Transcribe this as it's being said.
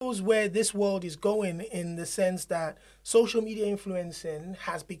shows where this world is going in the sense that social media influencing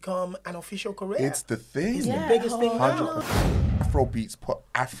has become an official career. It's the thing. It's the biggest thing now. Afrobeats put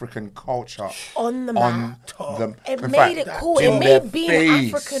African culture on the map. It made it cool. It made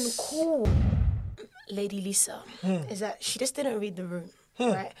being African cool. Lady Lisa, is that she just didn't read the room,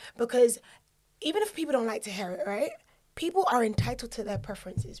 right? Because even if people don't like to hear it, right? People are entitled to their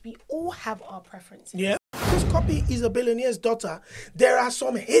preferences. We all have our preferences. Yeah. Because Cuppy is a billionaire's daughter. There are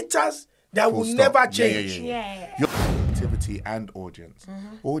some haters that will never change. Yeah. Your activity and audience.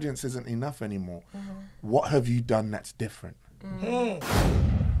 Audience isn't enough anymore. What have you done that's different?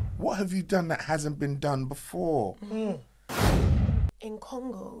 What have you done that hasn't been done before? In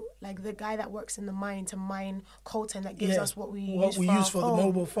Congo, like the guy that works in the mine to mine coltan that gives us what we use for the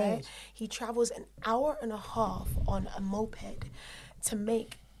mobile phones. Right? He travels an hour and a half on a moped to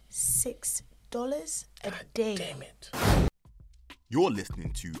make $6 a day. Damn it. You're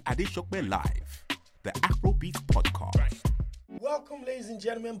listening to Adeshokbe Live, the Afrobeats Podcast. Welcome, ladies and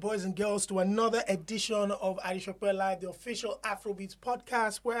gentlemen, boys and girls, to another edition of Adeshokbe Live, the official Afrobeats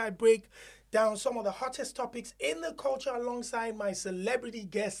Podcast, where I break down some of the hottest topics in the culture alongside my celebrity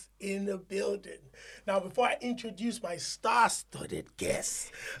guests in the building. Now, before I introduce my star-studded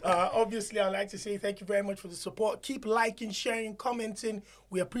guests, obviously, I'd like to say thank you very much for the support. Keep liking, sharing, commenting.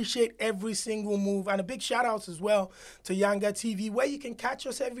 We appreciate every single move. And a big shout-out as well to Yanga TV, where you can catch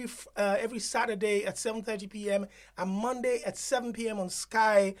us every Saturday at 7:30 p.m. and Monday at 7 p.m. on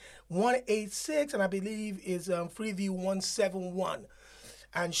Sky 186, and I believe is Freeview 171.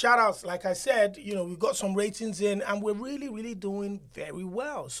 And shout-outs, like I said, we've got some ratings in, and we're really, really doing very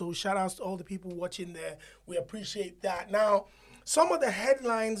well. So shout-outs to all the people watching there. We appreciate that. Now, some of the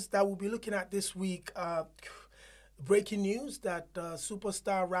headlines that we'll be looking at this week, breaking news that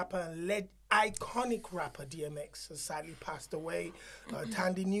superstar rapper and iconic rapper DMX has sadly passed away.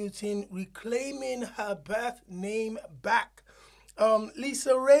 Tandy Newton reclaiming her birth name back.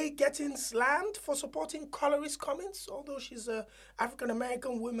 Lisa Ray getting slammed for supporting colorist comments, although she's an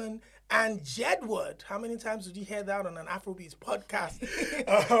African-American woman. And Jedward, how many times did you hear that on an Afrobeats podcast?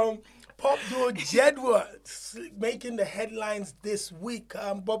 Pop duo Jedward making the headlines this week.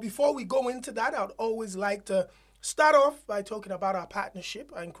 But before we go into that, I'd always like to start off by talking about our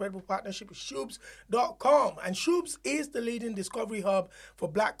partnership, our incredible partnership with Shoobs.com. And Shoobs is the leading discovery hub for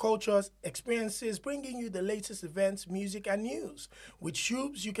Black cultures, experiences, bringing you the latest events, music, and news. With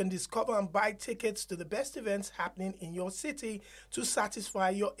Shoobs, you can discover and buy tickets to the best events happening in your city to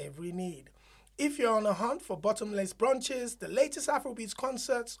satisfy your every need. If you're on a hunt for bottomless brunches, the latest Afrobeats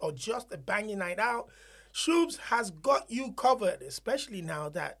concerts, or just a banging night out, Shoobs has got you covered, especially now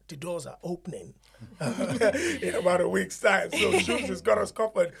that the doors are opening in about a week's time. So Shoobs has got us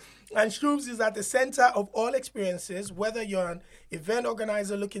covered. And Shoobs is at the center of all experiences, whether you're an event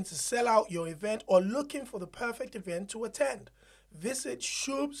organizer looking to sell out your event or looking for the perfect event to attend. Visit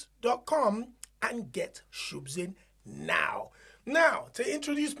Shoobs.com and get Shoobs in now. Now, to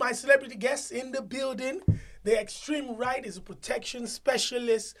introduce my celebrity guests in the building, the extreme right is a protection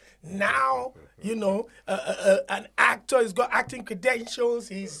specialist. Now, an actor. He's got acting credentials.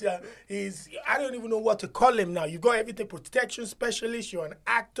 He's I don't even know what to call him now. You've got everything: protection specialist. You're an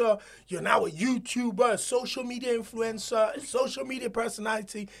actor. You're now a YouTuber, a social media influencer, a social media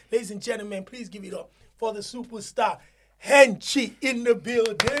personality. Ladies and gentlemen, please give it up for the superstar Henchi in the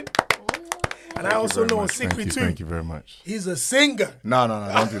building. And I also know a secret too. Thank you very much. He's a singer. No,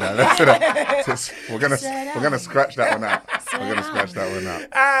 don't do that. Let's do that. We're gonna scratch that one out.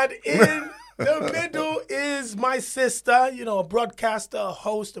 And in the middle is my sister. A broadcaster, a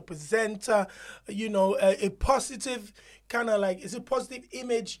host, a presenter. A positive kind of like, is it positive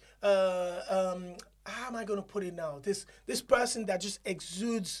image? How am I gonna put it now? This person that just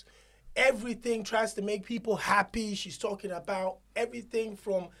exudes everything, tries to make people happy. She's talking about everything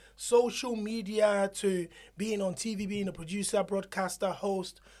from social media to being on TV, being a producer, broadcaster,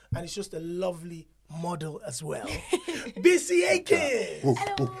 host, and it's just a lovely model as well. BC Aiken.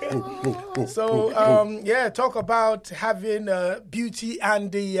 So, talk about having beauty and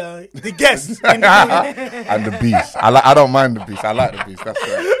the guests in the and the beast. I don't mind the beast. I like the beast. That's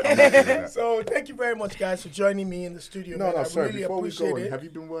right. So, thank you very much, guys, for joining me in the studio. No, sorry. Really before we go on, it. have you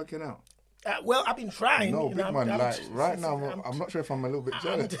been working out? Well, I've been trying. No, big man. Right now, I'm not sure if I'm a little bit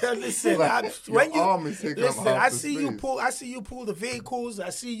jealous. Listen, arm is taking up half I the see space. I see you pull the vehicles. I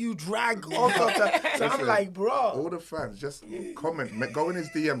see you drag all sorts of. So I'm like, bro. All the fans just comment, go in his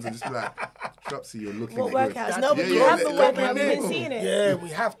DMs and just be like, Chopsy, you're looking what good. workouts? No, but you have been working out. We've been seeing it. Yeah, we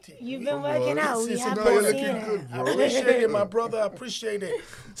have to. You've been working out. We have you're been looking seeing good, it. bro. Appreciate it, my brother. Appreciate it.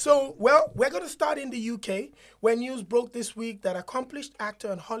 So, well, we're going to start in the UK, where news broke this week that accomplished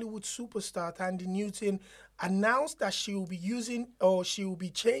actor and Hollywood superstar Thandie Newton announced that she will be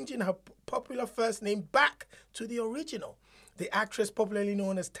changing her popular first name back to the original. The actress, popularly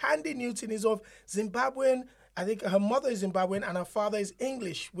known as Thandie Newton, is of Zimbabwean. I think her mother is Zimbabwean and her father is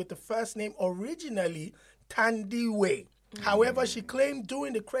English, with the first name originally Thandiwe. However, she claimed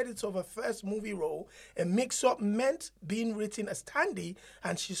during the credits of her first movie role, a mix-up meant being written as Thandie,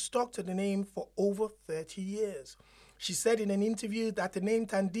 and she stuck to the name for over 30 years. She said in an interview that the name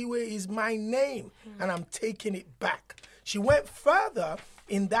Thandiwe is my name, and I'm taking it back. She went further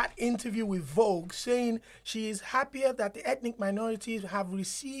in that interview with Vogue, saying she is happier that the ethnic minorities have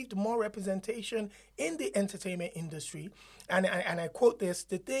received more representation in the entertainment industry. And I quote this: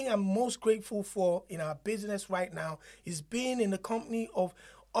 "The thing I'm most grateful for in our business right now is being in the company of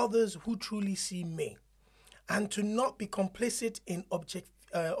others who truly see me, and to not be complicit in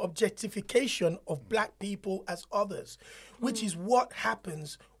objectification of black people as others, which is what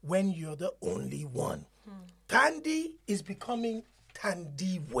happens when you're the only one." Thandie is becoming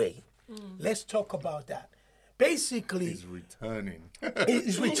Thandiwe. Let's talk about that. Basically, He's returning.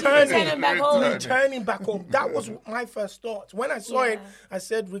 He's returning back home. Returning back home. That was my first thought. When I saw it, I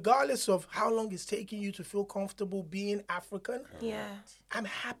said, regardless of how long it's taking you to feel comfortable being African, I'm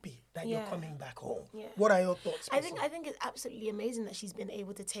happy that you're coming back home. Yeah. What are your thoughts? I think it's absolutely amazing that she's been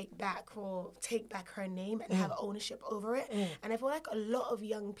able to take back her name and have ownership over it. And I feel like a lot of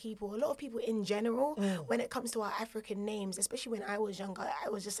people in general, when it comes to our African names, especially when I was younger, I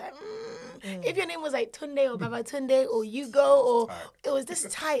was just like, if your name was like Tunde or Baba Tunde or Yugo, or it was this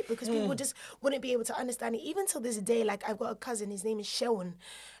type, because people just wouldn't be able to understand it. Even till this day, like I've got a cousin, his name is Shewan.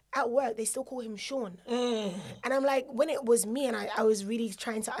 At work, they still call him Sean. And I'm like, when it was me and I was really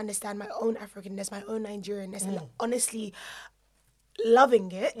trying to understand my own Africanness, my own Nigerianness, and honestly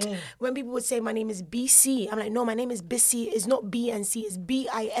loving it, when people would say my name is BC, I'm like, no, my name is Bissy. It's not B and C, it's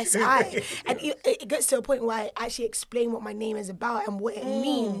BISI. And it gets to a point where I actually explain what my name is about and what it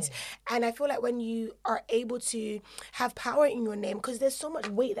means. And I feel like when you are able to have power in your name, because there's so much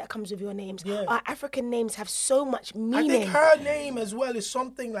weight that comes with your names. Our African names have so much meaning. I think her name as well is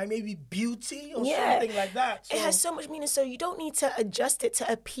something like maybe beauty or something like that. So. It has so much meaning, so you don't need to adjust it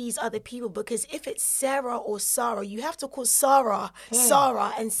to appease other people, because if it's Sarah or Sarah, you have to call Sarah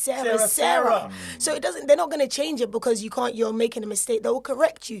and Sarah. So they're not going to change it because you're making a mistake. They will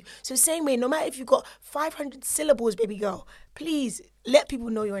correct you. So same way, no matter if you've got 500 syllables, baby girl, please let people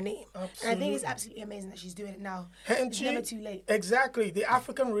know your name. Absolutely. And I think it's absolutely amazing that she's doing it now. It's never too late. Exactly. The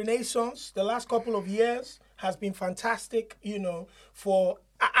African Renaissance, the last couple of years, has been fantastic, for...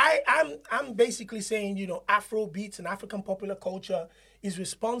 I'm basically saying, Afrobeats and African popular culture is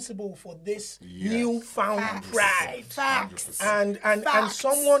responsible for this newfound pride. Facts. And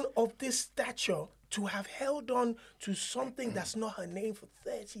someone of this stature to have held on to something that's not her name for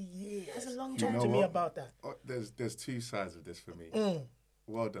 30 years. That's a long time. Talk to me about that. There's two sides of this for me.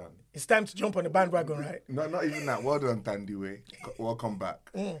 Well done. It's time to jump on the bandwagon, right? No, not even that. Well done, Thandiwe. Welcome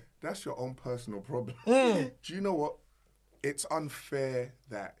back. That's your own personal problem. Do you know what? It's unfair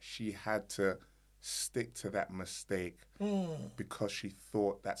that she had to stick to that mistake because she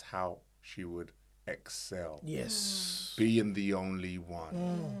thought that's how she would excel. Yes. Being the only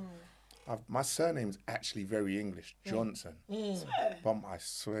one. My surname's actually very English, Johnson. But I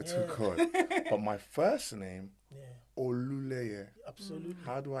swear to God. But my first name, Oluleye. Absolutely.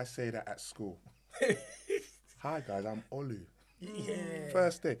 How do I say that at school? Hi guys, I'm Olu. Yeah.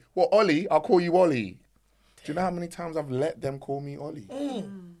 First day. Well, Ollie, I'll call you Ollie. Do you know how many times I've let them call me Ollie?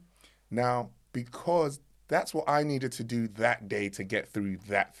 Now, because that's what I needed to do that day to get through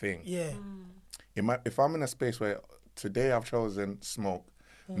that thing. Yeah. If I'm in a space where today I've chosen smoke,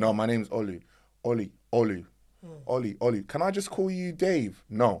 no, my name's Olu. Olu. Can I just call you Dave?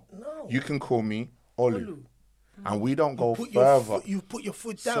 No. You can call me Olu. And we don't go further. You put your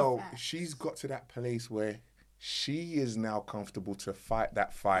foot down. So she's got to that place where she is now comfortable to fight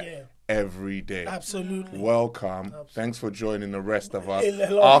that fight every day. Absolutely. Welcome. Absolutely. Thanks for joining the rest of us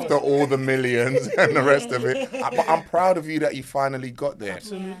after all the millions and the rest of it. But I'm proud of you that you finally got there.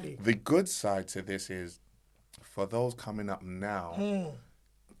 Absolutely. The good side to this is, for those coming up now,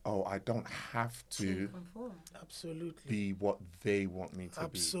 I don't have to be what they want me to be.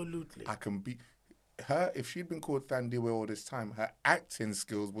 Absolutely. I can be... Her, if she'd been called Thandiwe all this time, her acting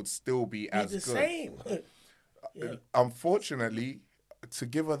skills would still be as good. Same. Unfortunately, to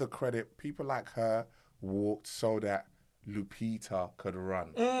give her the credit, people like her walked so that Lupita could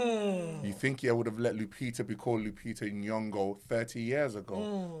run. You think you would have let Lupita be called Lupita Nyong'o 30 years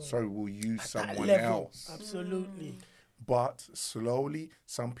ago? So we'll use someone else. Absolutely. But slowly,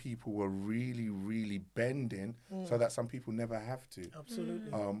 some people were really, really bending so that some people never have to.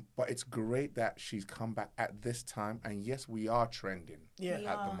 Absolutely. But it's great that she's come back at this time. And yes, we are trending at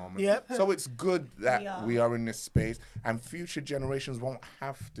the moment. Yep. So it's good that we are in this space and future generations won't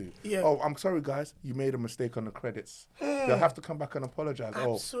have to. Yeah. Oh, I'm sorry, guys. You made a mistake on the credits. They'll have to come back and apologize.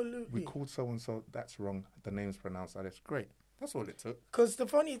 Absolutely. Oh, we called so-and-so. That's wrong. The name's pronounced like this. Great. That's all it took. Because the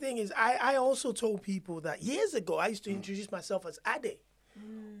funny thing is, I also told people that years ago, I used to introduce myself as Ade.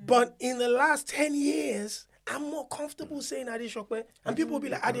 But in the last 10 years, I'm more comfortable saying Ade Shokpe. And people will be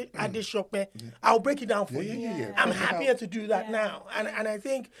like, Ade Shokpe. I'll break it down for you. Yeah. I'm happier to do that now. And I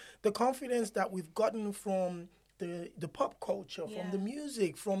think the confidence that we've gotten from the pop culture, from the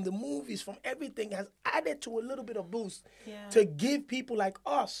music, from the movies, from everything has added to a little bit of boost to give people like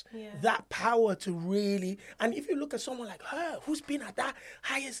us that power to really. And if you look at someone like her, who's been at that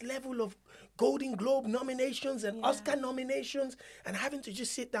highest level of Golden Globe nominations and Oscar nominations, and having to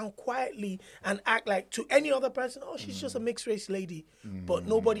just sit down quietly and act like to any other person, oh, she's just a mixed race lady, but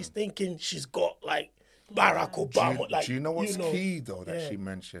nobody's thinking she's got like Barack Obama. Do you know what's key though that she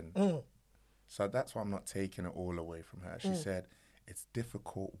mentioned? So that's why I'm not taking it all away from her. She said, it's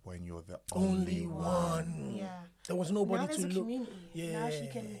difficult when you're the only one. Yeah. There was nobody now there's to a look. Community. Yeah. Now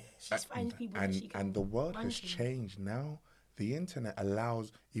she's finding people that she can and the world run has to. changed now. The internet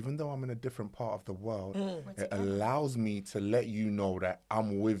allows, even though I'm in a different part of the world, it allows me to let you know that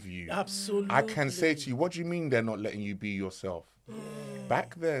I'm with you. Absolutely. I can say to you, what do you mean they're not letting you be yourself?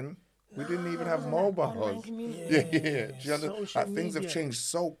 Back then, we didn't even have mobiles. Do you understand? Things have changed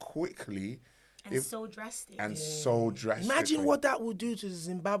so quickly. And so drastic. Imagine what that would do to the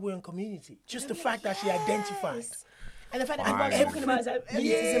Zimbabwean community. Just the fact that she identified. And the fact that everybody's talking about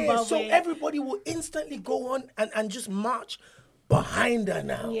Zimbabwe. So everybody will instantly go on and just march behind her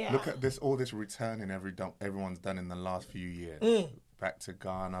now. Yeah. Look at all this returning everyone's done in the last few years. Back to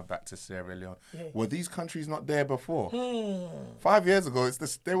Ghana, back to Sierra Leone. Were these countries not there before? 5 years ago,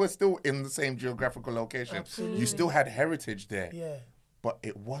 they were still in the same geographical location. Absolutely. You still had heritage there. Yeah. But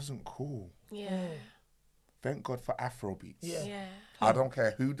it wasn't cool. Yeah. Thank God for Afrobeats. Yeah. I don't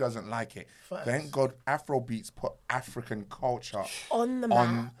care who doesn't like it. Facts. Thank God Afrobeats put African culture On the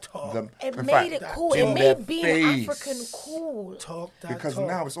map. It in made fact, it cool. in It their made being face. African cool. Because talk.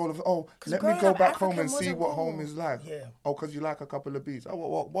 now it's all of, let me growing go up, back home and African see what wasn't home cool. is like. Yeah. Oh, because you like a couple of beats.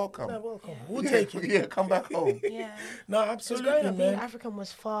 Oh, welcome. Welcome. We'll take it. Yeah, come back home. Yeah. No, Because absolutely, growing up being man. African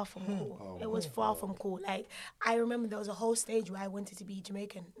was far from cool. It was far from cool. Like, I remember there was a whole stage where I wanted to be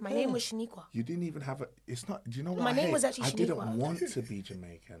Jamaican. My name was Shaniqua. You didn't even have it's not, do you know what My I name hate? was actually I didn't Shaniqua. want to be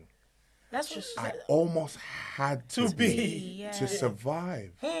Jamaican. That's just I almost had to be to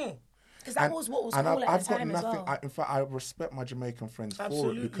survive. because that was what was and cool at I've the got time as nothing. well. In fact, I respect my Jamaican friends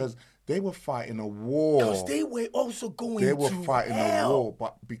Absolutely. for it because they were fighting a war. Because they were also going They were to fighting hell. a war,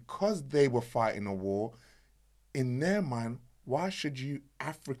 but because they were fighting a war, in their mind, why should you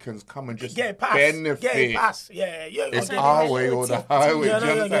Africans come and just Get past. benefit? Get past. Yeah. It's Okay. our way or the highway. Yeah, Do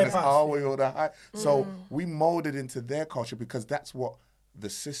no, you no, understand? get It's past. our way or the highway. So we molded into their culture because that's what the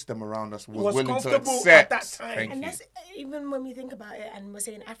system around us was willing to comfortable accept. at that time. Thank And you. that's even when we think about it, and we're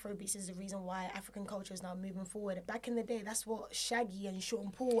saying Afrobeats is the reason why African culture is now moving forward. Back in the day, that's what Shaggy and Sean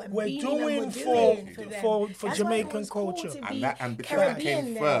Paul and We're Beanie doing were for doing for them. for That's why it Jamaican was cool culture. to be And because that came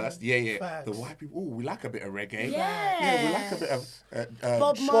Caribbean then. first, Facts. the white people, we like a bit of reggae. Yeah. We like a bit of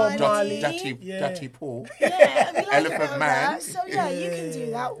Bob Marley. Dirty Paul. Yeah, we like Elephant a bit of Man. that. So yeah, you can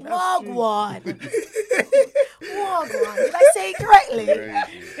do that. That's true. Wagwan. Wagwan. Did I say it correctly?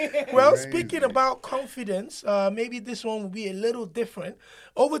 Well, speaking about confidence, maybe this one will be a little different.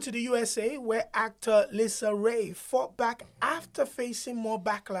 Over to the USA, where actor Lisa Ray fought back after facing more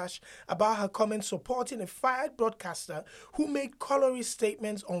backlash about her comments supporting a fired broadcaster who made colorist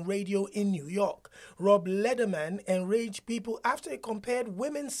statements on radio in New York. Rob Lederman enraged people after he compared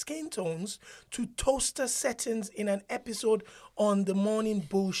women's skin tones to toaster settings in an episode on the Morning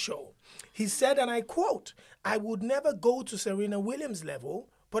Bull Show. He said, and I quote, "I would never go to Serena Williams level,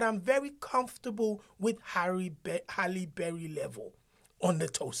 but I'm very comfortable with Halle Berry level on the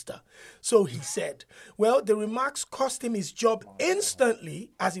toaster." So he said, well, the remarks cost him his job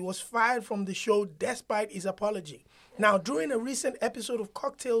instantly as he was fired from the show despite his apology. Now, during a recent episode of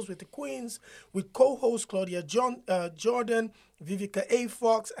Cocktails with the Queens with co-host Claudia Jordan, Vivica A.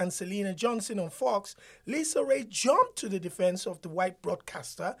 Fox, and Selena Johnson on Fox, Lisa Ray jumped to the defense of the white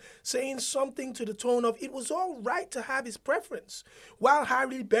broadcaster, saying something to the tone of, it was all right to have his preference, while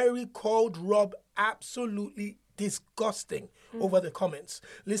Halle Berry called Rob absolutely disgusting over the comments.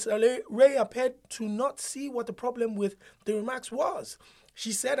 Lisa Ray appeared to not see what the problem with the remarks was.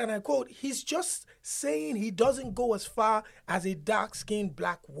 She said, and I quote, "He's just saying he doesn't go as far as a dark-skinned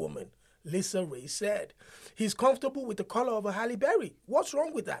black woman," Lisa Ray said. "He's comfortable with the color of a Halle Berry. What's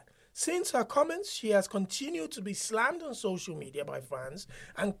wrong with that?" Since her comments, she has continued to be slammed on social media by fans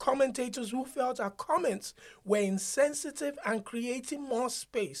and commentators who felt her comments were insensitive and creating more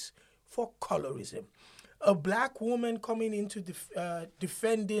space for colorism. A black woman coming into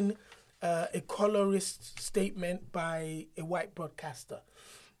defending a colorist statement by a white broadcaster.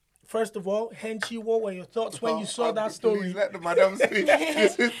 First of all, Henchi, what were your thoughts when you saw that story? Please let the madam speak.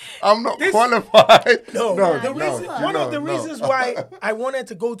 I'm not qualified. One of the reasons why I wanted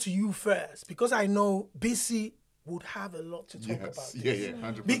to go to you first, because I know BC would have a lot to talk about. Yeah,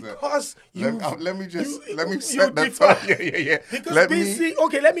 100%. Because let me set that up. Yeah. Because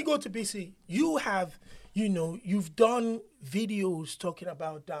let me go to BC. You have, you've done videos talking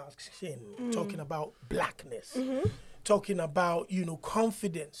about dark skin, talking about blackness. Talking about,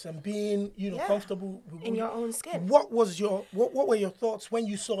 confidence and being, comfortable in your own skin. What were your thoughts when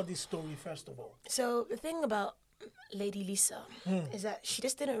you saw this story, first of all? So the thing about Lady Lisa is that she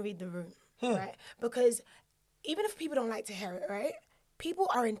just didn't read the room, right? Because even if people don't like to hear it, right? People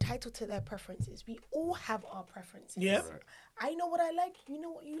are entitled to their preferences. We all have our preferences. Yeah. Right. I know what I like. You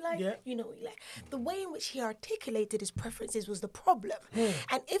know what you like. Yeah. You know what you like. The way in which he articulated his preferences was the problem.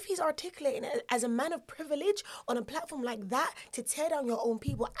 And if he's articulating it as a man of privilege on a platform like that to tear down your own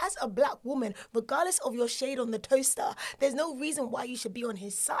people, as a black woman, regardless of your shade on the toaster, there's no reason why you should be on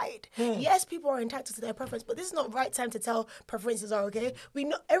his side. Yes, people are entitled to their preference, but this is not the right time to tell preferences are okay. We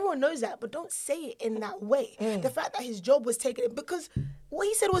know, everyone knows that, but don't say it in that way. The fact that his job was taken, because what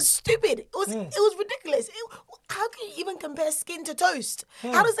he said was stupid. It was ridiculous. How can you even compare skin to toast?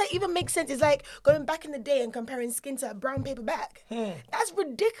 How does that even make sense? It's like going back in the day and comparing skin to a brown paper bag. That's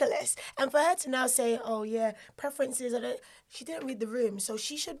ridiculous. And for her to now say, "Oh yeah, preferences," she didn't read the room, so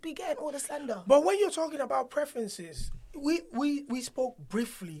she should be getting all the slander. But when you're talking about preferences, we spoke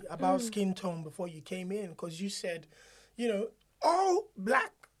briefly about skin tone before you came in, because you said, all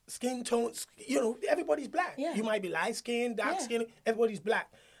black skin tones, everybody's black. Yeah. You might be light skinned, dark skinned, everybody's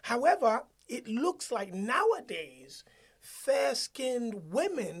black. However, it looks like nowadays fair-skinned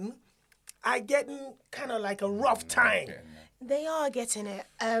women are getting kind of like a rough time. They are getting it.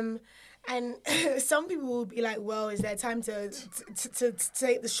 And some people will be like, well, is there time to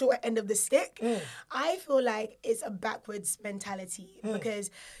take the short end of the stick? I feel like it's a backwards mentality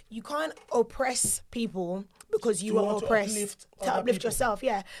because you can't oppress people because you were oppressed to uplift yourself.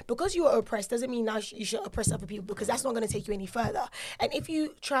 Yeah, because you were oppressed doesn't mean now you should oppress other people, because that's not going to take you any further. And if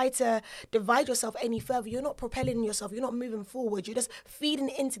you try to divide yourself any further, you're not propelling yourself, you're not moving forward, you're just feeding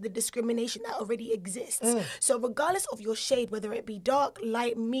into the discrimination that already exists. So regardless of your shade, whether it be dark,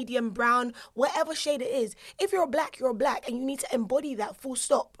 light, medium, brown, whatever shade it is, if you're black, and you need to embody that, full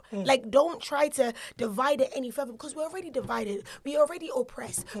stop. Like, don't try to divide it any further, because we're already divided, we already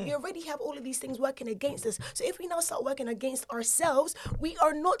oppressed, we already have all of these things working against us. So if we now start working against ourselves, we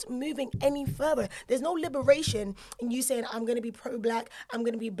are not moving any further. There's no liberation in you saying, I'm going to be pro-black, I'm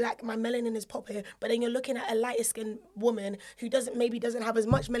going to be black, my melanin is popping, but then you're looking at a lighter-skinned woman who maybe doesn't have as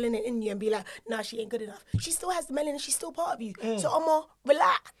much melanin in you and be like, nah, she ain't good enough. She still has the melanin, she's still part of you. So Amma,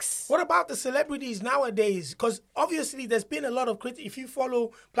 relax. What about the celebrities nowadays? Because obviously there's been a lot of criticism. If you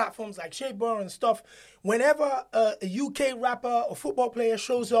follow platforms like Shea Bar and stuff, whenever a UK rapper or football player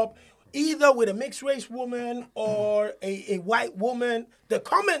shows up, either with a mixed race woman or a white woman, the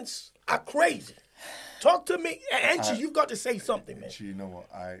comments are crazy. Talk to me. Angie, you've got to say something, man. You know what?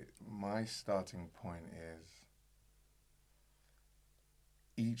 My starting point is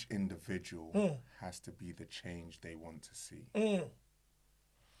each individual has to be the change they want to see.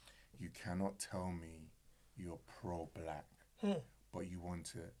 You cannot tell me you're pro-black, but you want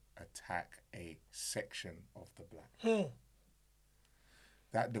to attack a section of the black.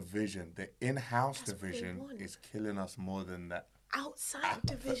 That division, the in-house division, is killing us more than that outside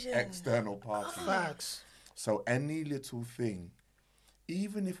division, external party. Facts. So any little thing,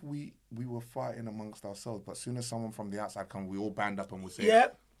 even if we were fighting amongst ourselves, but as soon as someone from the outside comes, we all band up and we say,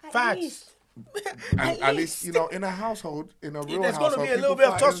 "Yep, facts." At least, in a household, in a real household, there's going to be a little bit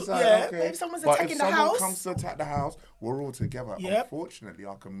of tussle. Yeah. Okay. If someone's But attacking if the someone house, comes to attack the house, we're all together. Yep. Unfortunately,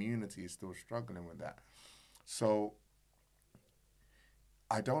 our community is still struggling with that. So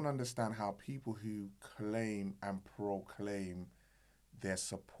I don't understand how people who claim and proclaim their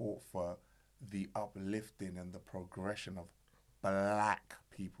support for the uplifting and the progression of black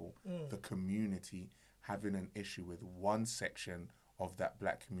people, the community, having an issue with one section of that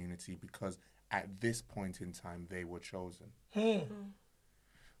black community, because at this point in time, they were chosen.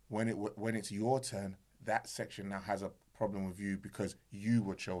 When it's your turn, that section now has a problem with you because you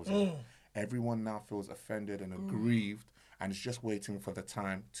were chosen. Everyone now feels offended and aggrieved and is just waiting for the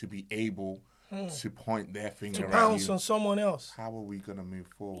time to be able to point their finger at you. To pounce on someone else. How are we going to move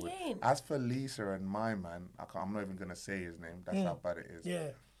forward? As for Lisa and my man, I'm not even going to say his name. That's how bad it is. Yeah.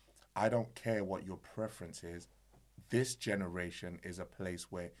 I don't care what your preference is. This generation is a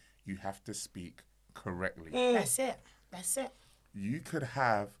place where you have to speak correctly. That's it. You could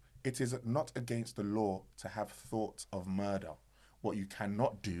have, it is not against the law to have thoughts of murder. What you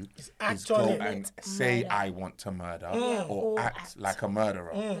cannot do is go and say, I want to murder or act like a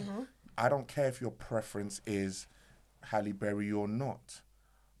murderer. I don't care if your preference is Halle Berry or not.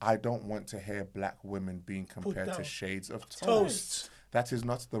 I don't want to hear black women being compared to shades of toast. That is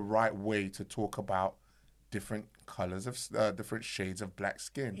not the right way to talk about different colors of different shades of black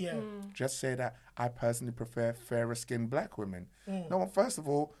skin. Just say that I personally prefer fairer skinned black women. No, first of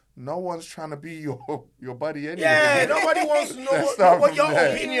all, no one's trying to be your buddy anyway. Yeah, nobody wants to know what your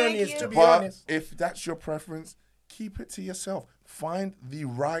opinion is, to be honest. If that's your preference, keep it to yourself. Find the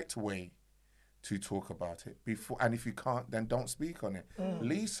right way to talk about it before, and if you can't, then don't speak on it.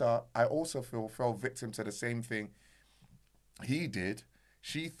 Lisa, I also fell victim to the same thing he did.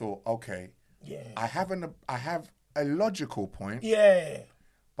 She thought, okay, I have a logical point.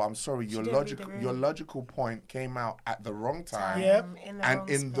 But I'm sorry, your logical point came out at the wrong time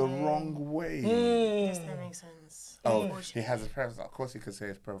in the wrong way. Does that make sense? Oh, he has a preference. Of course he could say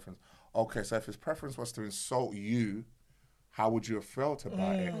his preference. Okay, so if his preference was to insult you, how would you have felt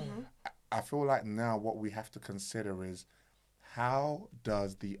about it? I feel like now what we have to consider is, how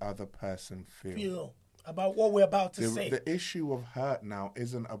does the other person feel about what we're about to say? The issue of hurt now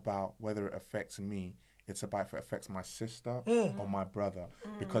isn't about whether it affects me. It's about if it affects my sister or my brother.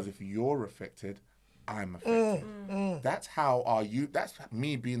 Because if you're affected, I'm affected. That's that's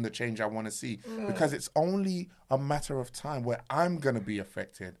me being the change I want to see. Because it's only a matter of time where I'm going to be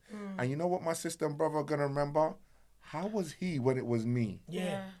affected. And you know what my sister and brother are going to remember? How was he when it was me?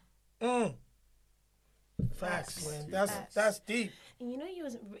 Facts, man. That's deep. And you know,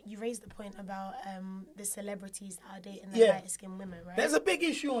 you raised the point about the celebrities that are dating the lighter skinned women, right? There's a big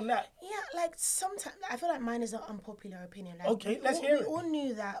issue on that. Yeah, like sometimes I feel like mine is an unpopular opinion. Like, okay, let's hear it. We all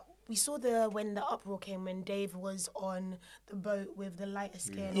knew that. We saw when the uproar came when Dave was on the boat with the lighter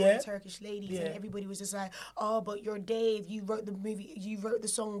skin or the Turkish ladies, and everybody was just like, "Oh, but you're Dave. You wrote the movie. You wrote the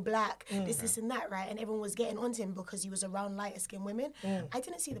song Black. This, and that, right?" And everyone was getting onto him because he was around lighter skinned women. I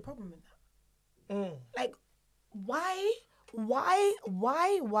didn't see the problem with that. Like, why?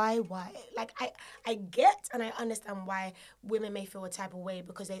 Like, I get and I understand why women may feel a type of way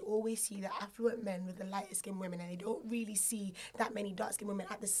because they always see the affluent men with the lighter skinned women and they don't really see that many dark skinned women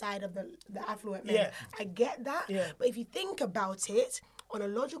at the side of the affluent men. I get that. But if you think about it on a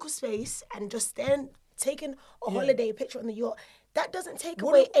logical space and just then taking a holiday picture on the yacht, that doesn't take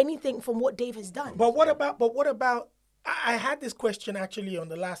away anything from what Dave has done. But what about I had this question actually on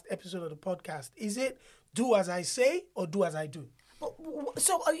the last episode of the podcast. Is it do as I say or do as I do?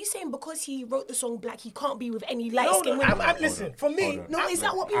 So are you saying because he wrote the song Black, he can't be with any light-skinned women? Listen, for me... No, is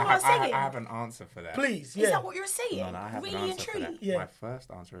that what people are saying? I have an answer for that. Please, Is that what you're saying? No, I have really an answer and truly? for that. My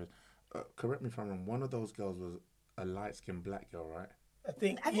first answer is, correct me if I'm wrong, one of those girls was a light-skinned black girl, right? I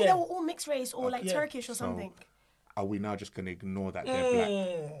think they were all mixed race or like Turkish or something. Are we now just going to ignore that they're black?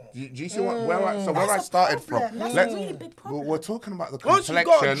 Do you see where I started from? That's a really big problem. We're talking about the complexion. Once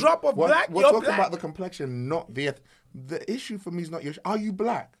you got a drop of black, we're talking about the complexion, not the issue for me is not your... Are you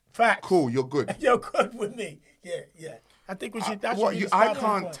black? Facts. Cool, you're good. You're good with me. Yeah. I think we should... I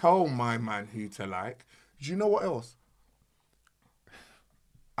can't tell my man who to like. Do you know what else?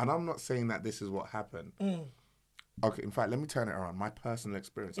 And I'm not saying that this is what happened. Okay, in fact, let me turn it around. My personal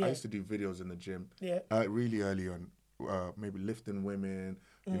experience. I used to do videos in the gym really early on, maybe lifting women,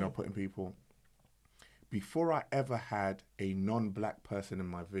 you know, putting people. Before I ever had a non-black person in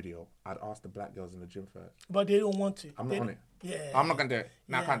my video, I'd ask the black girls in the gym first. But they don't want to. I'm not on it. Yeah. I'm not going to do it.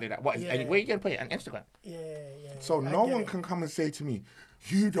 No, I can't do that. Where are you going to put it? On Instagram? Yeah. So no one can come and say to me,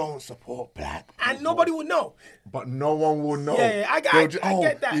 you don't support black people. And nobody will know. But no one will know. Yeah, I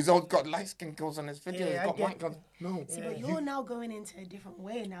get that. He's all got light-skinned girls on his video. Yeah, he's got white girls. No. See, but you're now going into a different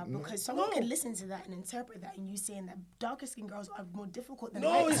way now because someone can listen to that and interpret that and you saying that darker skinned girls are more difficult than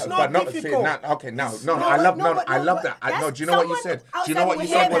No, it's not difficult. I love that. Do you know what you said? Do you know what you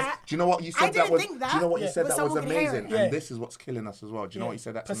said was... Do you know what you said that was... Do you know what you said that was amazing? And this is what's killing us as well. Do you know what you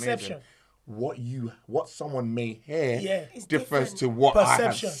said that's amazing? What someone may hear differs to what I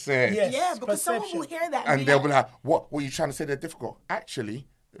have said. Yes, because someone will hear that and they'll be like, what were you trying to say they're difficult? Actually,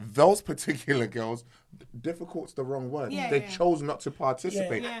 those particular girls, difficult's the wrong word. They chose not to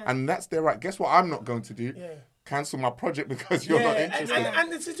participate. And that's their right. Guess what I'm not going to do? Cancel my project because you're not interested.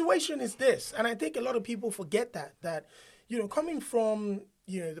 And the situation is this, and I think a lot of people forget that, you know, coming from,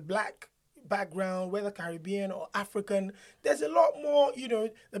 you know, the black background, whether Caribbean or African, there's a lot more, you know,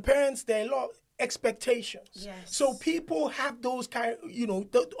 the parents, there are a lot expectations. Yes. So people have those kind, you know,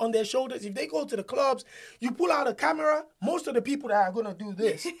 on their shoulders. If they go to the clubs, you pull out a camera, most of the people that are going to do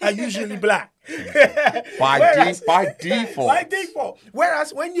this are usually black. By default. By default.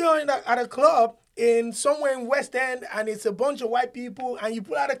 Whereas when you're at a club in somewhere in West End and it's a bunch of white people and you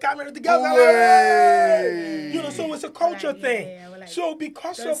pull out a camera together, you know, so it's a culture thing. So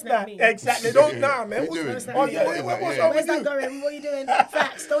because of that, exactly. Don't man. Where's that going? What are you doing?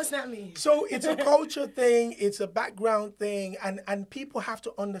 Facts. Don't snap me. So it's a culture thing. It's a background thing, and people have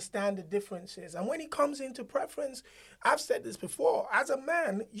to understand the differences. And when it comes into preference, I've said this before. As a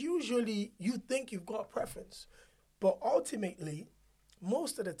man, usually you think you've got a preference, but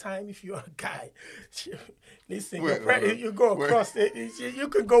most of the time, if you're a guy, listen, you go across it. You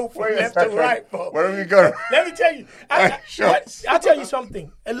can go from left to right. But where are we going? Let me tell you. I'll tell you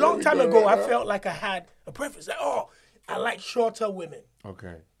something. A long time ago, I felt like I had a preference. Like, I like shorter women.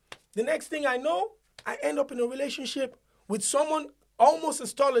 Okay. The next thing I know, I end up in a relationship with someone almost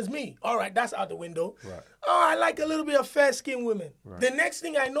as tall as me. All right, that's out the window. Right. I like a little bit of fair-skinned women. Right. The next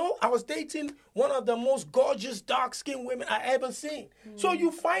thing I know, I was dating one of the most gorgeous dark-skinned women I ever seen. So you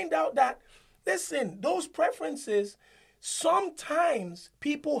find out that, listen, those preferences, sometimes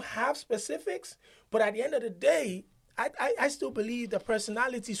people have specifics, but at the end of the day, I still believe that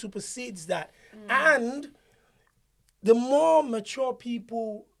personality supersedes that. And the more mature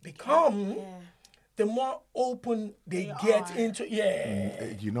people become, the more open they get into,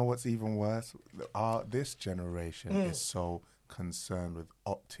 You know what's even worse? This generation is so concerned with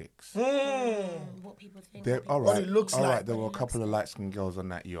optics. What people think. What it looks like. All right, there were a couple of light-skinned girls on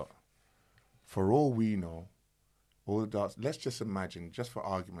that yacht. For all we know, all the dark... Let's just imagine, just for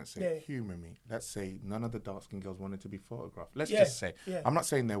argument's sake, humour me. Let's say none of the dark-skinned girls wanted to be photographed. Let's just say. I'm not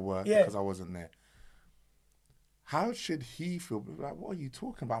saying there were because I wasn't there. How should he feel? Like, what are you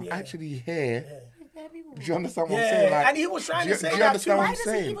talking about? I'm actually here. Do you understand what I'm saying? Like, and he was trying to say that too. Why does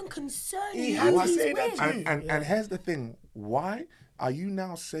it even concern you? He had to say that too. And here's the thing. Why are you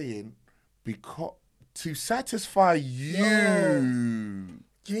now saying because to satisfy you...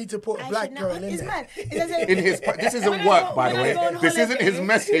 You need to put a black girl in there. This isn't work, by the way. This isn't his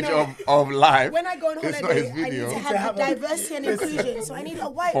message of life. When I go on holiday, it's not his video. I need to have diversity and inclusion. So I need a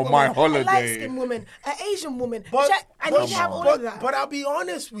white for woman, my holiday, a light-skinned woman, an Asian woman. I need to have all of that. But I'll be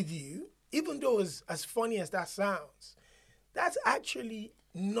honest with you, even though it's as funny as that sounds, that's actually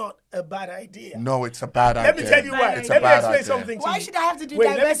not a bad idea. No, it's a bad idea. Let me tell you why. Let me explain something to you. Why should I have to do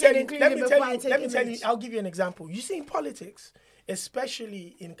diversity and inclusion before I take Let me tell you, I'll give you an example. You see in politics,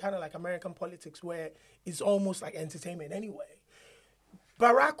 especially in kind of like American politics where it's almost like entertainment anyway.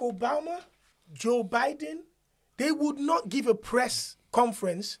 Barack Obama, Joe Biden, they would not give a press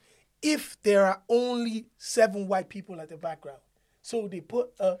conference if there are only 7 white people at the background. So they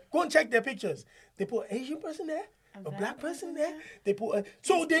put, go and check their pictures. They put an Asian person there, a black person there. They put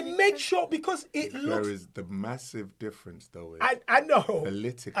so they make sure because it looks... There is the massive difference though. I know.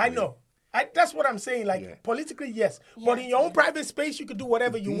 Politically. I know. That's what I'm saying. Like, politically, yes. But in your own private space, you could do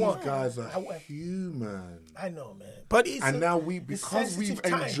whatever you want. These guys are human. I know, man. But it's because we've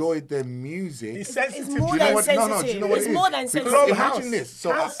enjoyed their music. It's sensitive. It's more than sensitive. No, do you know what it's it is? more than sensitive. Because imagine this.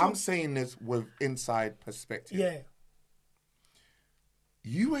 So I'm saying this with inside perspective. Yeah.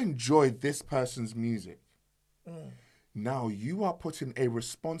 You enjoyed this person's music. Now you are putting a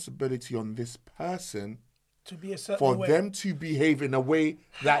responsibility on this person to be a certain for way. them to behave in a way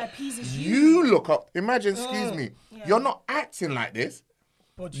that you look up. Imagine, excuse me, you're not acting like this.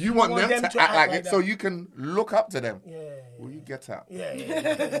 But you want them to act like it so you can look up to them. Will you get out? There's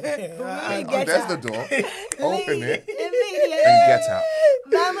the door. Open it and get out.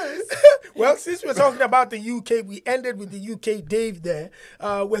 Well, since we're talking about the UK, we ended with the UK Dave there.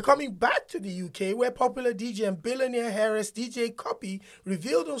 We're coming back to the UK where popular DJ and billionaire heiress DJ Cuppy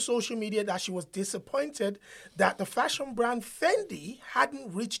revealed on social media that she was disappointed that the fashion brand Fendi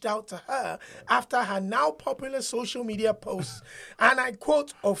hadn't reached out to her after her now popular social media posts, and I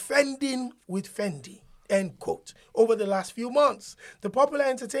quote, offending with Fendi. End quote. Over the last few months, the popular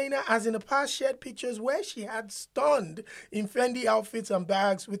entertainer has in the past shared pictures where she had stunned in Fendi outfits and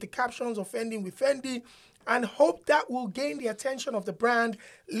bags with the captions offending with Fendi and hoped that will gain the attention of the brand,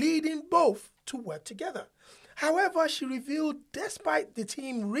 leading both to work together. However, she revealed despite the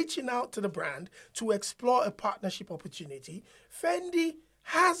team reaching out to the brand to explore a partnership opportunity, Fendi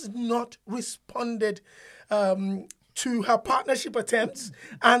has not responded to her partnership attempts,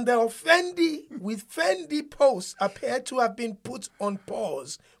 and the Fendi posts appear to have been put on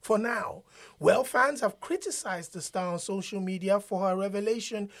pause for now. Well, fans have criticized the star on social media for her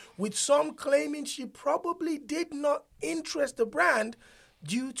revelation, with some claiming she probably did not interest the brand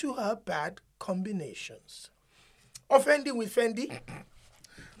due to her bad combinations. Offending with Fendi.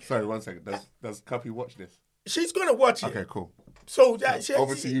 Sorry, 1 second. Does Cuppy watch this? She's going to watch it. Okay, cool. So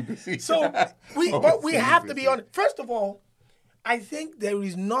over to you, BC. So we have to be honest. First of all, I think there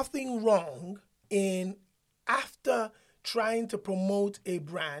is nothing wrong in, after trying to promote a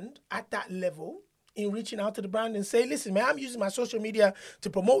brand at that level, in reaching out to the brand and say, listen, man, I'm using my social media to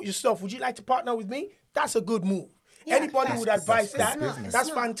promote your stuff. Would you like to partner with me? That's a good move. Yeah, anybody would advise that. That's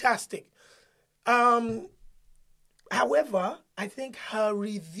fantastic. However, I think her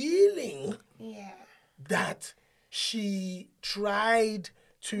revealing that she tried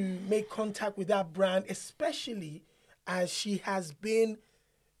to make contact with that brand, especially as she has been,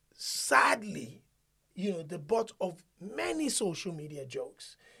 sadly, the butt of many social media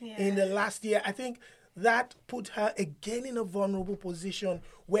jokes in the last year. I think that put her again in a vulnerable position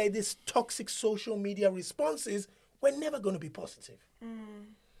where these toxic social media responses were never going to be positive.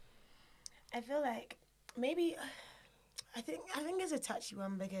 I feel like maybe, I think it's a touchy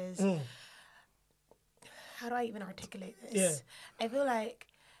one because how do I even articulate this? Yeah. I feel like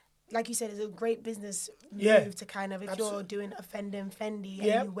you said, it's a great business move to kind of, if you're doing offending Fendi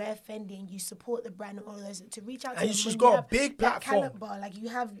and you wear Fendi and you support the brand and all those, to reach out to them. And she's got a big platform. Like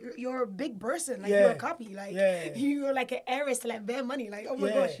you're a big person. Like you're a Cuppy. Like you're like an heiress to like bare money. Like, oh my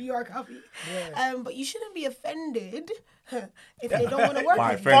gosh, you are a Cuppy. Yeah. But you shouldn't be offended if they don't want to work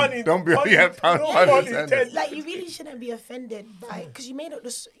with you. Don't be offended. Like you really shouldn't be offended by, because you may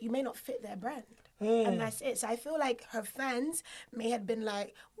not fit their brand. And that's it. So I feel like her fans may have been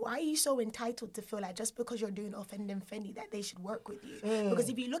like, why are you so entitled to feel like just because you're doing offending Fendi that they should work with you? Because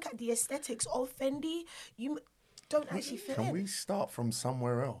if you look at the aesthetics of Fendi, you don't actually fit in. Can we start from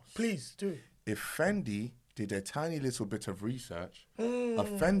somewhere else? Please do. If Fendi did a tiny little bit of research,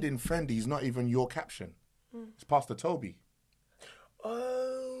 offending Fendi is not even your caption. It's Pastor Toby.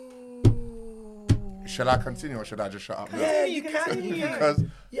 Shall I continue or should I just shut up now? Yeah, you can. Because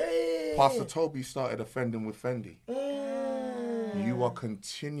Pastor Toby started offending with Fendi. You are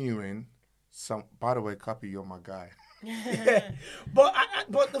continuing some. By the way, Cuppy, you're my guy.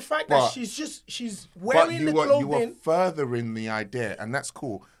 But the fact that she's wearing the clothing. You are furthering the idea, and that's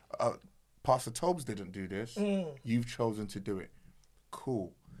cool. Pastor Tobes didn't do this. You've chosen to do it.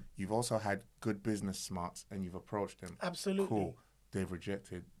 Cool. You've also had good business smarts, and you've approached them. Absolutely. Cool. They've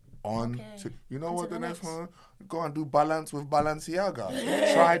rejected. What the next one? Go and do balance with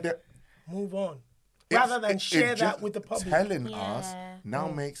Balenciaga. Try that. Move on. Rather than share that with the public. Telling us now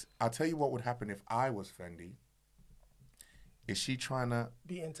makes. I'll tell you what would happen if I was Fendi. Is she trying to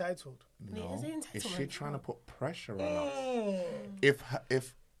be entitled? No. Is she trying to put pressure on us?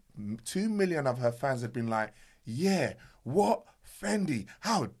 If 2 million of her fans had been like, yeah, what Fendi?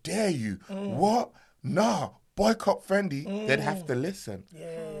 How dare you? What? Nah. Boycott Fendi, they'd have to listen.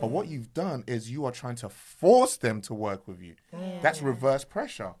 But what you've done is you are trying to force them to work with you. That's reverse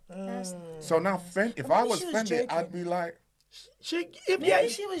pressure. So now, if I was Fendi, I'd be like... She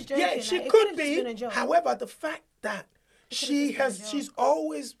was joking. Yeah, she could be. However, the fact that she's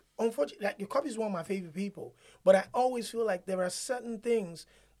always... Unfortunately, like, your Cuppy is one of my favorite people. But I always feel like there are certain things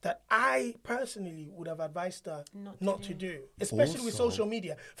that I personally would have advised her not to do, especially with social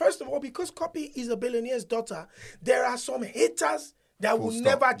media. First of all, because Cuppy is a billionaire's daughter, there are some haters that will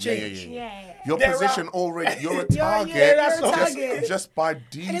never change. Your position already, you're a target just by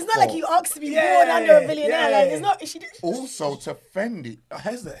default. And it's not like you asked to be born under a billionaire. Like, it's not. Also, to Fendi,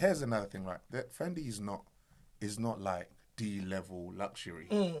 here's another thing, right? That Fendi is not like D-level luxury.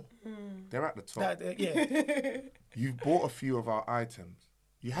 They're at the top. You've bought a few of our items.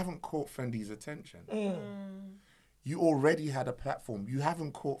 You haven't caught Fendi's attention. You already had a platform. You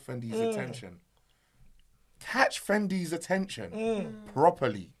haven't caught Fendi's attention. Catch Fendi's attention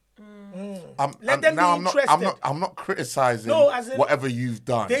properly. Let them be interested. I'm not criticizing whatever you've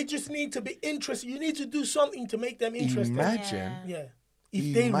done. They just need to be interested. You need to do something to make them interested. Imagine.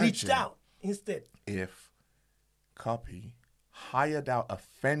 If they reached out instead. If Cuppy hired out a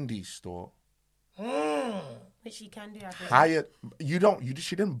Fendi store. Which she can do.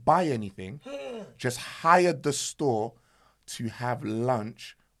 She didn't buy anything. Just hired the store to have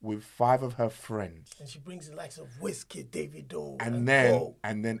lunch with 5 of her friends. And she brings the likes of Wizkid, Davido,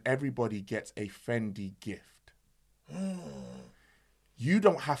 and then everybody gets a Fendi gift. You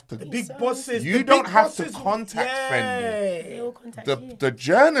don't have to. The big bosses. You don't have to contact Fendi. They all contact you. The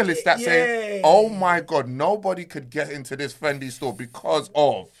journalists that say, "Oh my God, nobody could get into this Fendi store because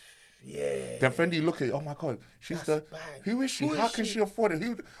of." Yeah. Then Fendi look at it. Oh my God, who is she? How can she afford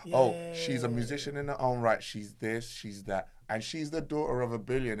it? Oh, she's a musician in her own right. She's this, she's that, and she's the daughter of a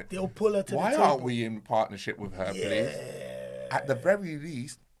billionaire. They'll pull her to Why the table. aren't we in partnership with her, please? At the very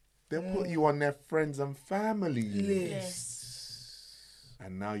least, they'll put you on their friends and family list.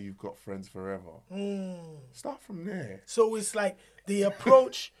 And now you've got friends forever. Start from there. So it's like the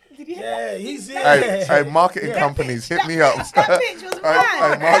approach. He's in. Hey, marketing companies, hit me up. That bitch was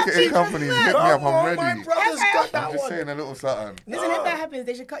mad. Marketing companies, hit me up. I'm ready. My brother's got that I'm just one. saying a little something. Listen, if that happens,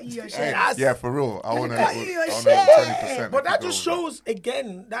 they should cut you your share. Yeah, for real. I want to cut you your 20%. But that just shows,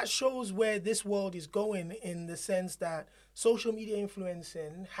 again, that shows where this world is going in the sense that social media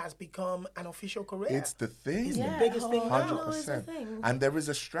influencing has become an official career. It's the thing. It's the biggest thing now. 100%. And there is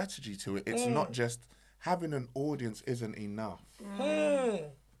a strategy to it. It's not just having an audience isn't enough.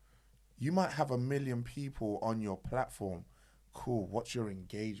 You might have 1 million people on your platform. Cool. What's your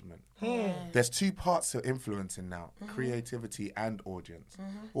engagement? There's 2 parts to influencing now, creativity and audience.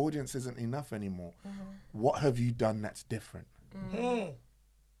 Audience isn't enough anymore. What have you done that's different?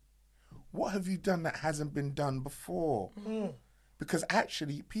 What have you done that hasn't been done before? Because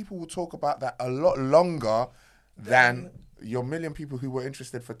actually, people will talk about that a lot longer than your 1 million people who were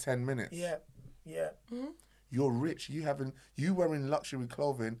interested for 10 minutes. You're rich. You wearing luxury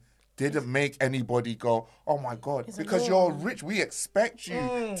clothing didn't make anybody go, oh my God, because you're rich. We expect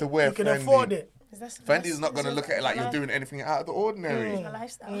you to wear Fendi. You can afford it. Fendi's not going to look at it like you're doing anything out of the ordinary.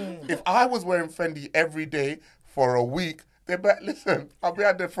 If I was wearing Fendi every day for a week, they bet, listen, I'll be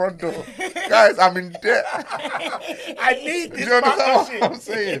at the front door. Guys, I'm in debt. I need this. Do you understand what I'm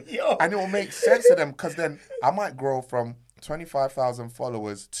saying? And it will make sense to them because then I might grow from 25,000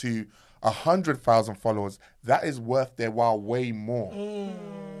 followers to 100,000 followers. That is worth their while way more.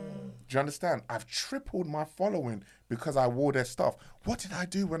 Do you understand? I've tripled my following because I wore their stuff. What did I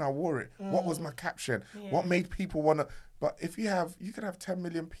do when I wore it? What was my caption? What made people want to... But if you could have 10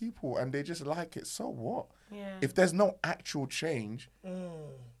 million people and they just like it, so what? If there's no actual change...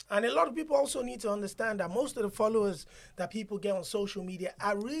 And a lot of people also need to understand that most of the followers that people get on social media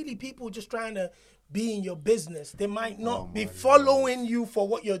are really people just trying to be in your business. They might not be following you for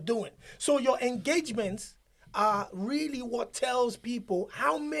what you're doing. So your engagements are really what tells people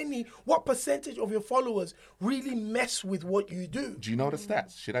what percentage of your followers really mess with what you do. Do you know the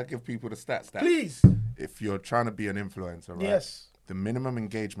stats? Should I give people the stats? Please. If you're trying to be an influencer, right? Yes. The minimum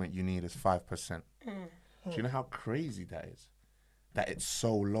engagement you need is 5%. Do you know how crazy that is? That it's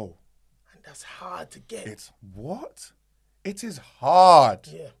so low. And that's hard to get. It's what? It is hard.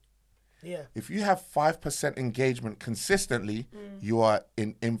 Yeah. If you have 5% engagement consistently, you are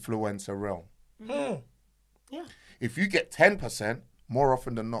in influencer realm. Yeah. If you get 10%, more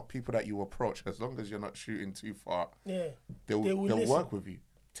often than not, people that you approach, as long as you're not shooting too far, they'll work with you.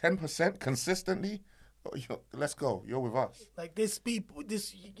 10% consistently, let's go. You're with us. Like this people,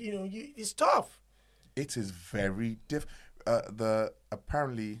 it's tough. It is very difficult.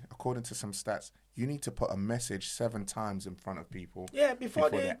 Apparently, according to some stats, you need to put a message 7 times in front of people. Yeah, before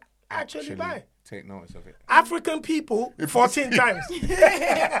they actually buy. Take notice of it. African people 14 times. Maybe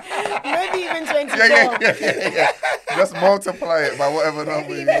even 24. Yeah. Just multiply it by whatever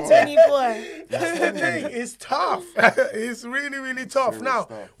number you want. 24. That's the thing. It's tough. It's really, really tough. Serious Now,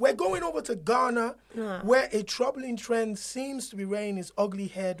 stuff. we're going over to Ghana, where a troubling trend seems to be rearing its ugly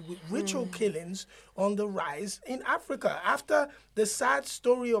head with ritual killings on the rise in Africa after the sad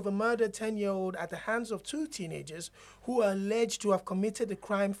story of a murdered 10-year-old at the hands of 2 teenagers who are alleged to have committed the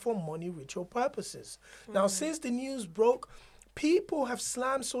crime for money ritual purposes. Now, since the news broke, people have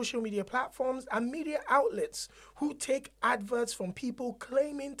slammed social media platforms and media outlets who take adverts from people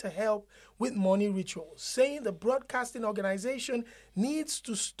claiming to help with money rituals, saying the broadcasting organization needs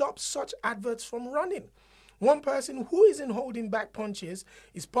to stop such adverts from running. One person who isn't holding back punches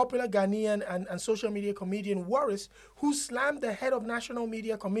is popular Ghanaian and social media comedian Waris, who slammed the head of National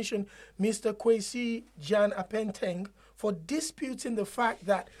Media Commission, Mr. Kwesi Jan Apenteng, for disputing the fact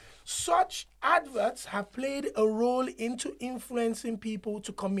that such adverts have played a role into influencing people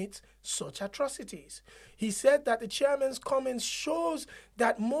to commit such atrocities. He said that the chairman's comments shows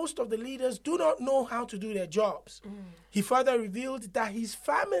that most of the leaders do not know how to do their jobs. He further revealed that his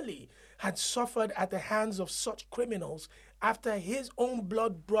family had suffered at the hands of such criminals after his own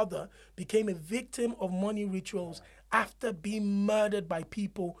blood brother became a victim of money rituals after being murdered by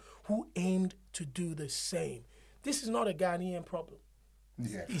people who aimed to do the same. This is not a Ghanaian problem.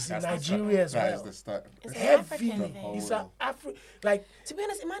 Yeah, it's in Nigeria as well. That is the start. It's Heavy. thing. It's an like. To be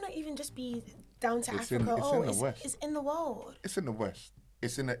honest, it might not even just be down to It's Africa. in the West. It's in the world. It's in the West.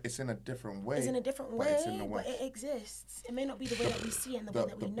 It's in a different way. It's in a different way, it's in the West. but it exists. It may not be the way that we see and the way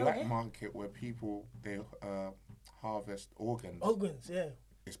that we know the black it. market where people they harvest organs. Organs, yeah.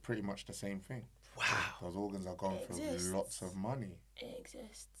 It's pretty much the same thing. Wow. Those organs are going for lots of money. It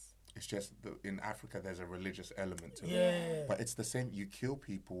exists. It's just in Africa there's a religious element to Yeah. it. But it's the same. You kill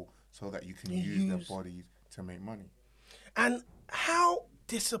people so that you can use their bodies to make money. And how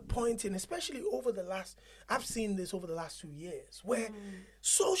disappointing, especially I've seen this over the last 2 years, where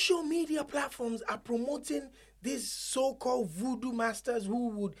social media platforms are promoting these so-called voodoo masters who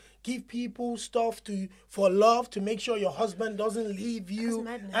would give people stuff for love to make sure your husband doesn't leave you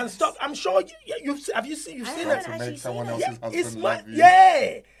and stuff. I'm sure you've seen it. To make someone else's husband love you.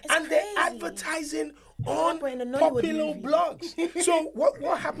 Yeah, and crazy. they're advertising on popular blogs. So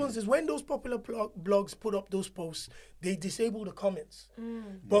what happens is when those popular blogs put up those posts, they disable the comments.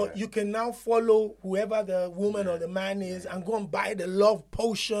 But you can now follow whoever the woman or the man is and go and buy the love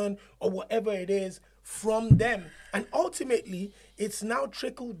potion or whatever it is from them. And ultimately, it's now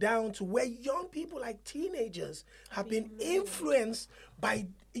trickled down to where young people like teenagers have been influenced by,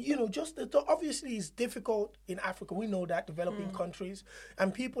 just the thought. Obviously, it's difficult in Africa. We know that, developing countries.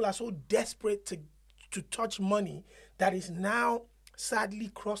 And people are so desperate to touch money that is now sadly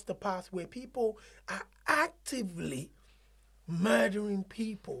crossed the path where people are actively murdering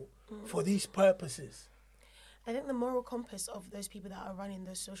people for these purposes. I think the moral compass of those people that are running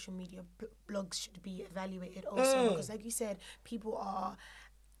those social media blogs should be evaluated also because, like you said, people are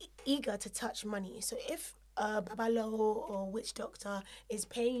eager to touch money. So if a babalawo or witch doctor is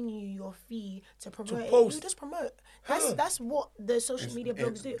paying you your fee to promote it, you just promote. That's what the social media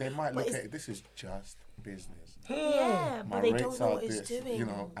blogs do. They might look at it, this is just business. Yeah, but they don't know what it's doing.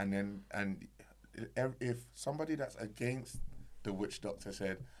 And if somebody that's against the witch doctor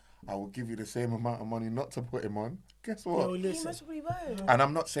said, I will give you the same amount of money not to put him on, guess what? Yo, listen. He must be right. And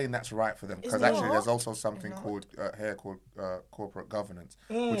I'm not saying that's right for them, because It's actually not. there's also something called corporate governance,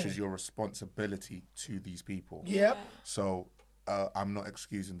 which is your responsibility to these people. Yep. So I'm not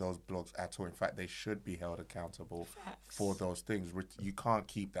excusing those blogs at all. In fact, they should be held accountable for those things. You can't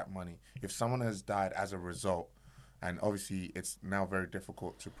keep that money. If someone has died as a result, and obviously it's now very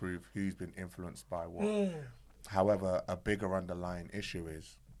difficult to prove who's been influenced by what. However, a bigger underlying issue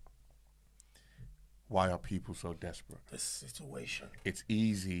is, why are people so desperate? This situation. It's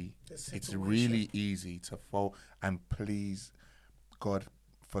easy. It's really easy to fall. And please, God,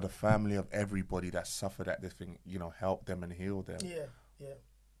 for the family of everybody that suffered at this thing, help them and heal them. Yeah.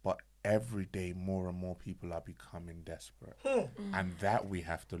 But every day, more and more people are becoming desperate. And that we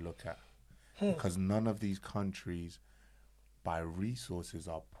have to look at. Because none of these countries, by resources,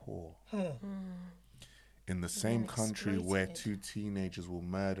 are poor. In the same country where two teenagers will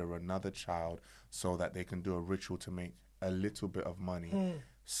murder another child so that they can do a ritual to make a little bit of money,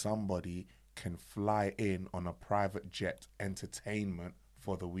 somebody can fly in on a private jet entertainment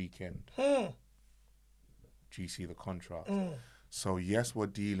for the weekend. Do you see the contrast? So yes, we're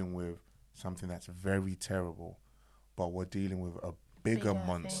dealing with something that's very terrible, but we're dealing with a bigger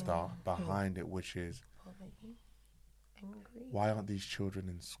monster behind it, which is Poverty. Angry. why aren't these children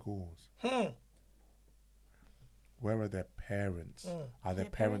in schools? Where are their parents? Are their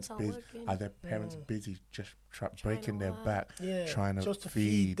parents busy? Are their parents busy just breaking their back, trying to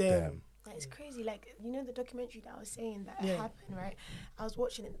feed them? It's crazy. Like, the documentary that I was saying that happened, right? I was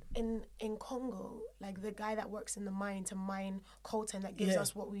watching it in Congo, like the guy that works in the mine to mine coltan that gives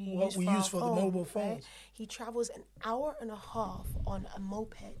us what we use for the mobile phones. Right? He travels an hour and a half on a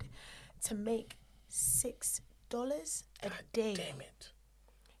moped to make $6 a day. Damn it.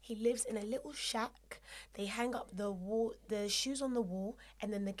 He lives in a little shack. They hang up the shoes on the wall,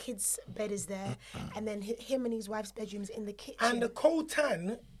 and then the kid's bed is there, and then him and his wife's bedroom's in the kitchen. And the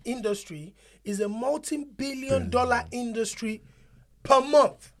coltan industry is a multi-billion-dollar industry per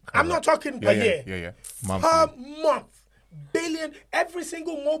month. I'm not talking per year. Yeah. Per month. Billion. Every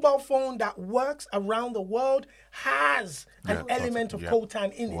single mobile phone that works around the world has an element of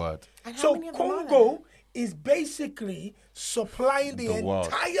coltan in it. And how So many of them are Congo is basically supplying the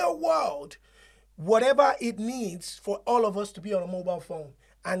entire world whatever it needs for all of us to be on a mobile phone.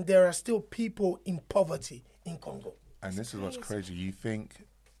 And there are still people in poverty in Congo. And this is what's crazy. You think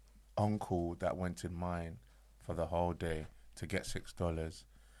uncle that went in mine for the whole day to get $6,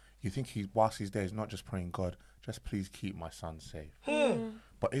 you think whilst he's there, he's not just praying, God, just please keep my son safe.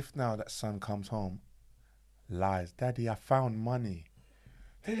 But if now that son comes home, lies, Daddy, I found money.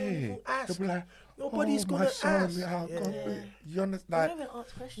 They don't even ask. They'll be like, Nobody's going to ask. You understand? They don't even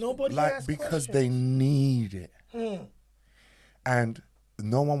ask questions. Nobody asks Because questions. they need it. And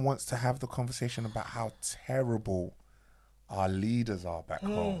no one wants to have the conversation about how terrible our leaders are back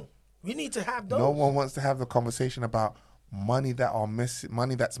home. We need to have those. No one wants to have the conversation about money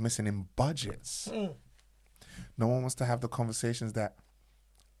that's missing in budgets. No one wants to have the conversations that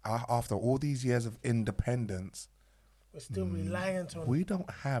after all these years of independence, we're still reliant on. We don't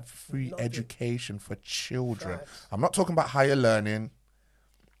have free nothing. Education for children. Facts. I'm not talking about higher learning.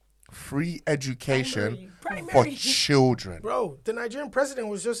 Free education for children. Bro, the Nigerian president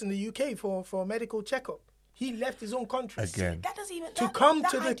was just in the UK for a medical checkup. He left his own country. Again. That doesn't even... To come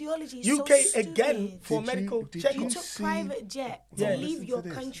to the UK again for medical checkup. You took private jet to leave your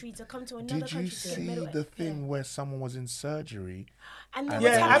country to come to another country. Did you see the thing where someone was in surgery? And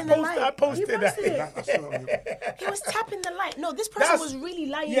I posted that. He was tapping the light. No, this person was really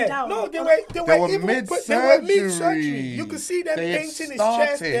lying down. No, they were mid-surgery. You could see them painting his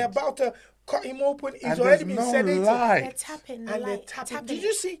chest. They're about to cut him open. He's already been sedated. They're tapping the light. Did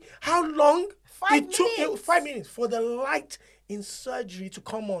you see how long it took? Minutes. 5 minutes for the light in surgery to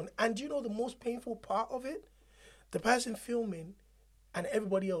come on. And do you know the most painful part of it? The person filming and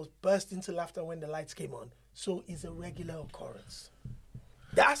everybody else burst into laughter when the lights came on. So it's a regular occurrence.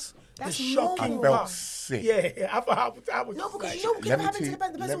 That's the shocking I felt part. sick. Yeah, I was No, because like, you know what happened to the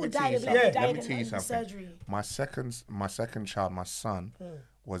person will die in surgery. My second child, my son,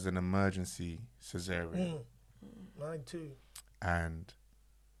 was an emergency cesarean. Mine too. And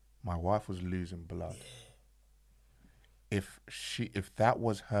my wife was losing blood. If that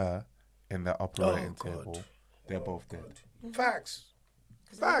was her in the operating table, they're both dead. Facts.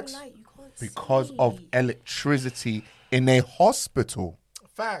 Because of electricity in a hospital.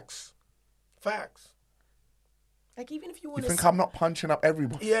 Facts. Like, even if you You want think I'm not punching up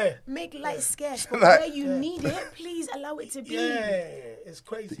everybody? make light scarce, but where you need it, please allow it to be. Yeah, it's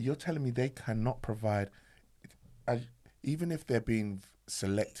crazy. You're telling me they cannot provide, even if they're being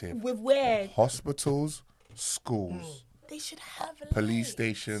selective, With where? Hospitals, schools, They should have police light.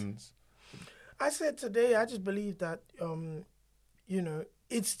 stations. I said today, I just believe that,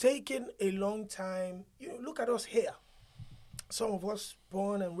 it's taken a long time. Look at us here. Some of us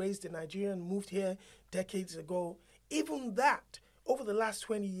born and raised in Nigeria and moved here decades ago. Even that, over the last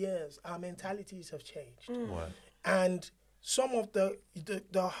 20 years, our mentalities have changed. And some of the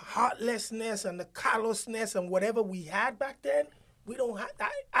heartlessness and the callousness and whatever we had back then, we don't have.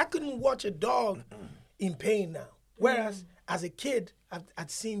 I couldn't watch a dog in pain now. Whereas as a kid, I'd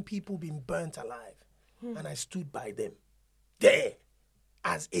seen people being burnt alive, and I stood by them. There,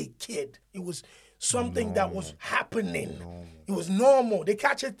 as a kid, it was something that was happening. It was normal. They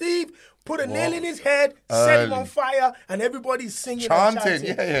catch a thief, put a nail in his head, set him on fire, and everybody's singing and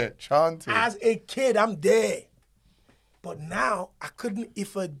chanting. Chanting. As a kid, I'm there. But now, I couldn't,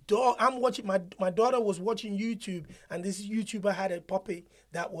 if a dog, I'm watching, my daughter was watching YouTube, and this YouTuber had a puppy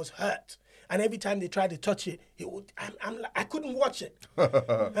that was hurt. And every time they tried to touch it, I couldn't watch it.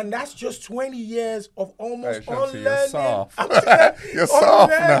 And that's just 20 years of almost unlearning. You're soft. You're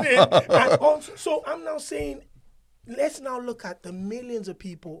soft now. So I'm now saying, let's now look at the millions of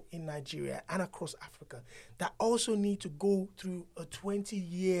people in Nigeria and across Africa that also need to go through a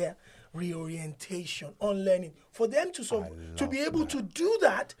 20-year reorientation on learning. For them to be able to do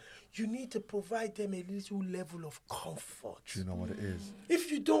that, you need to provide them a little level of comfort. Do you know what it is?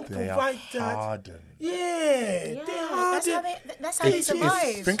 If you don't They provide are that, hardened. they're hardened. That's how they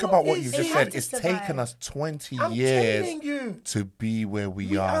survive. Think about what you They just have said. to It's survive. taken us 20 I'm years telling you. to be where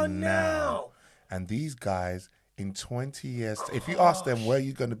we are are now. now. And these guys, in 20 years, if you ask them where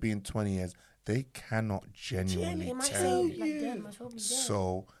you're going to be in 20 years, they cannot genuinely tell you.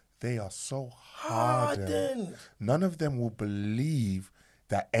 So they are so hardened. None of them will believe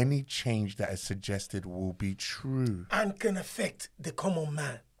that any change that is suggested will be true. And can affect the common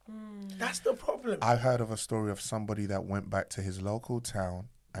man. That's the problem. I heard of a story of somebody that went back to his local town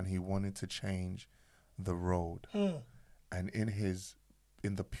and he wanted to change the road. And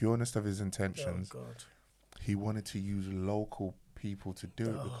in the pureness of his intentions, he wanted to use local people to do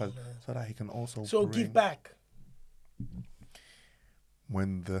it because so that he can also give back.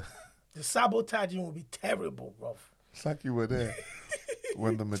 When the sabotaging will be terrible, bro. It's like you were there.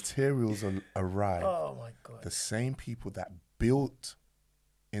 When the materials arrive, oh my God, the same people that built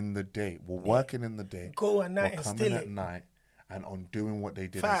in the day, were working in the day, go at night were and coming steal at it. night and on doing what they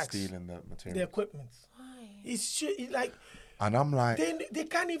did Facts. and stealing the materials. The equipment. It's like, and I'm like, they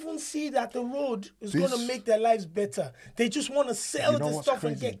can't even see that the road is going to make their lives better. They just want to sell the what's stuff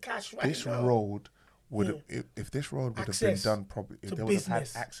crazy? and get cash right This now. road if this road would have been done properly, if they would have had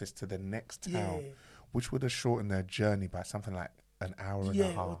access to the next town, which would have shortened their journey by something like an hour and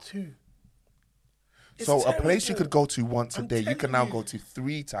a half. Or 2. So a place you could go to once a day, you can now go to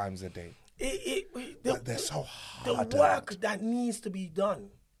 3 times a day. But they're so hard. The work that needs to be done,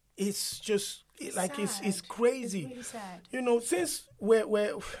 it's just it's crazy. It's really sad. You know, since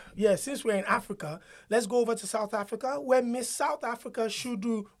we're in Africa, let's go over to South Africa, where Miss South Africa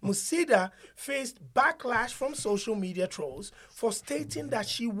Shudu Musida faced backlash from social media trolls for stating that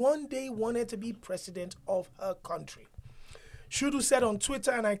she one day wanted to be president of her country. Shudu said on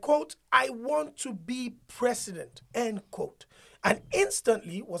Twitter, and I quote, "I want to be president," end quote, and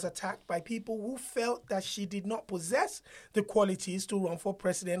instantly was attacked by people who felt that she did not possess the qualities to run for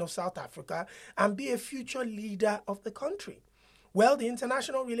president of South Africa and be a future leader of the country. Well, the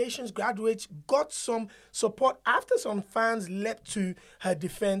international relations graduate got some support after some fans leapt to her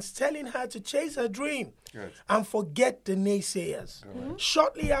defense, telling her to chase her dream and forget the naysayers.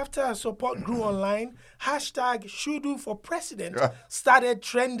 Shortly after her support grew online, hashtag Shudu for President started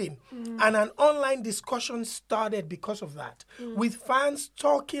trending, and an online discussion started because of that, with fans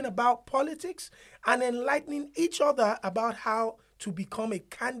talking about politics and enlightening each other about how to become a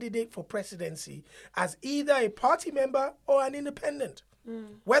candidate for presidency as either a party member or an independent.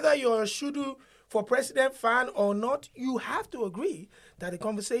 Whether you're a Shudu for President fan or not, you have to agree that the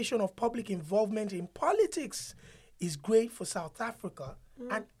conversation of public involvement in politics is great for South Africa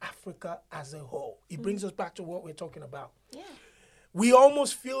and Africa as a whole. It brings us back to what we're talking about. Yeah. We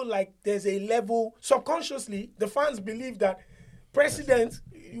almost feel like there's a level, subconsciously, the fans believe that president,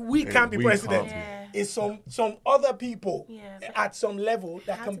 we can't be president. It's some other people at some level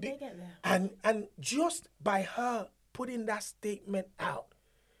that can be. And just by her putting that statement out,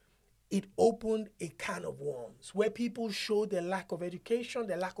 it opened a can of worms where people showed their lack of education,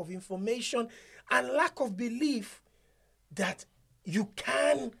 their lack of information, and lack of belief that you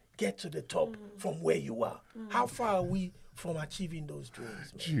can get to the top from where you are. How far are we from achieving those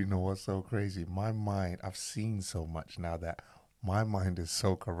dreams? Do you know what's so crazy? My mind, I've seen so much now that my mind is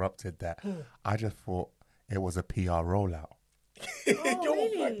so corrupted that I just thought it was a PR rollout.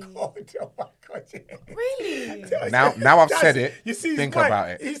 Really? Oh my God. Really? Now I've said it. You see, think about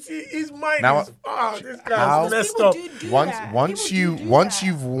it. You see, his mind now, is, this guy's messed up. Once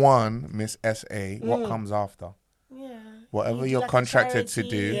you've won Miss SA, what comes after? Yeah. Whatever you're contracted to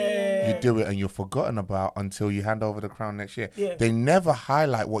do, you do it, and you're forgotten about until you hand over the crown next year. Yeah. They never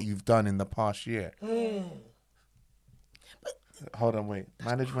highlight what you've done in the past year. Hold on, wait.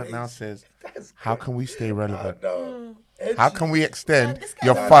 Management now says, how can we stay relevant? How can we extend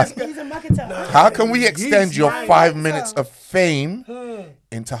your 5? How can we extend your 5 minutes of fame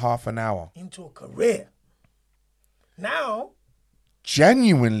into half an hour? Into a career. Now,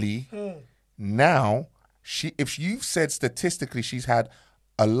 genuinely, now if you've said statistically she's had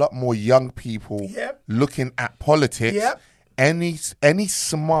a lot more young people looking at politics, any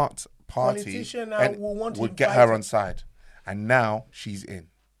smart party would get her on side. And now she's in.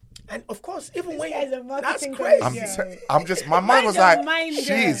 And of course, even when that's crazy. I'm just, my mind was like,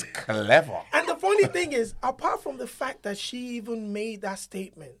 she's clever. And the funny thing is, apart from the fact that she even made that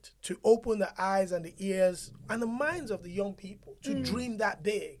statement to open the eyes and the ears and the minds of the young people to dream that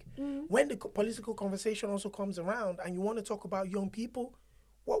big, when the political conversation also comes around and you want to talk about young people,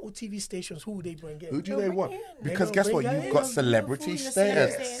 what would TV stations, who would they bring in? Who do they want? Because guess what? You've got celebrity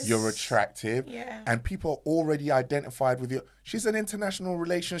status. You're attractive. And people already identified with you. She's an international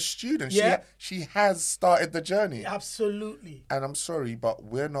relations student. She has started the journey. Absolutely. And I'm sorry, but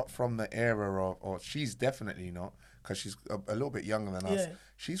we're not from the era of, or she's definitely not, because she's a little bit younger than us.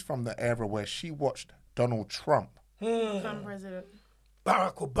 She's from the era where she watched Donald Trump become president.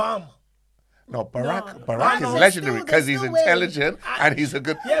 Barack Obama. No, Barack is legendary because he's intelligent and he's a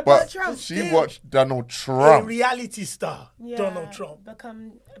good. But she watched Donald Trump, a reality star. Donald Trump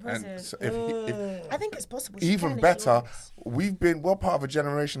become president. So I think it's possible. Even better, we're part of a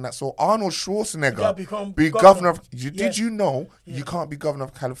generation that saw Arnold Schwarzenegger be governor of. Did you know you can't be governor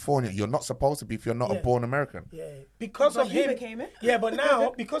of California? You're not supposed to be if you're not a born American. Because of him. Became it. Yeah, but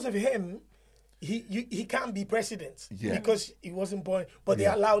now because of him. He can't be president because he wasn't born, but they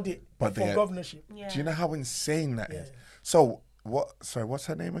allowed it for governorship. Do you know how insane that is? So sorry, what's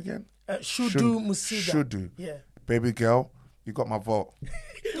her name again? Shudu Musida. Shudu. Yeah. Baby girl, you got my vote.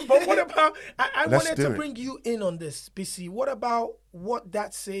 But what about, I wanted to bring you in on this, BC. What about what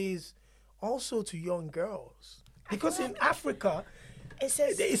that says also to young girls? Because in Africa,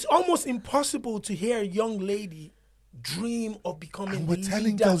 it's almost impossible to hear a young lady dream of becoming and we're the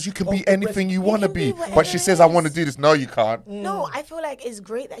telling leader girls you can of be the anything you want to be. whatever But she says, I want to do this. No, you can't. No, I feel like it's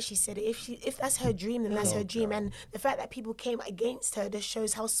great that she said it. If that's her dream, then that's her dream. And the fact that people came against her just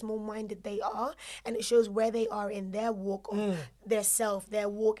shows how small-minded they are, and it shows where they are in their walk of their self, their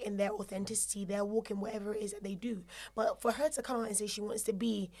walk in their authenticity, their walk in whatever it is that they do. But for her to come out and say she wants to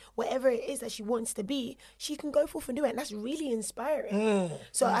be whatever it is that she wants to be, she can go forth and do it, and that's really inspiring.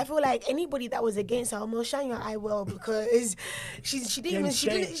 So I feel like anybody that was against her, I'm gonna shine your eye well, because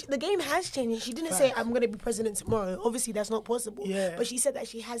the game has changed. She didn't say, I'm gonna be president tomorrow. Obviously that's not possible. But she said that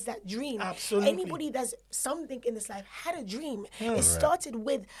she has that dream. Absolutely. Anybody that's something in this life had a dream. It started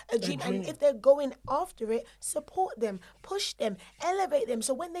with a dream. And if they're going after it, support them, push them, elevate them.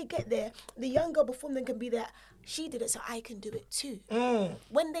 So when they get there, the young girl before them can be there. She did it, so I can do it too.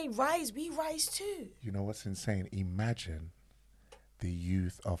 When they rise, we rise too. You know what's insane? Imagine the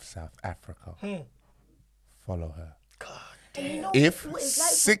youth of South Africa follow her. God. If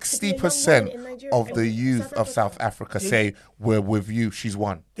 60% of the youth of South Africa say we're with you, she's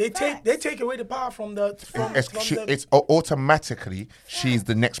won. They take away the power from the. It's automatically she's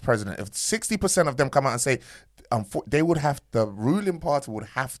the next president. If 60% of them come out and say, they would have, the ruling party would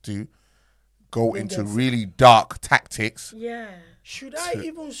have to go into really dark tactics. Yeah. Should I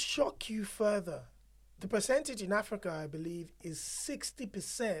even shock you further? The percentage in Africa, I believe, is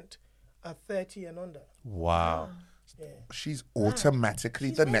 60% are 30 and under. Wow. Yeah. She's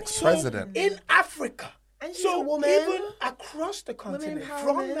automatically the next president. In Africa. And she's a woman. Even across the continent,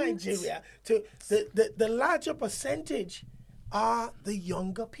 from Nigeria to the larger percentage are the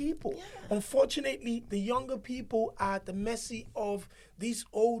younger people. Yeah. Unfortunately, the younger people are at the mercy of these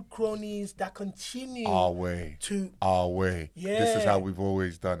old cronies that continue our way. Yeah. This is how we've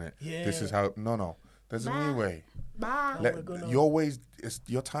always done it. Yeah. This is how there's a new way. Your ways,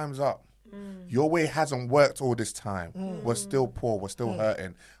 your time's up. Your way hasn't worked all this time. We're still poor. We're still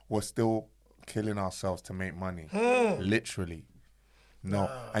hurting. We're still killing ourselves to make money. Literally. No.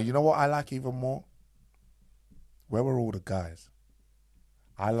 And you know what I like even more? Where were all the guys?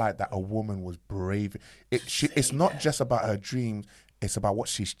 I like that a woman was brave. It's not just about her dreams. It's about what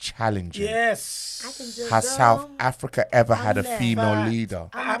she's challenging. Yes. Has South Africa ever had a female leader?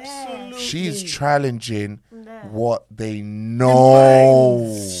 Absolutely. She's challenging what they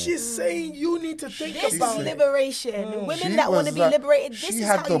know. She's saying you need to think about it. Liberation. Women that want to be liberated, this is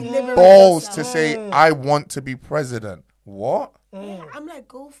how you liberate yourself. She had the balls to say, I want to be president. What? I'm like,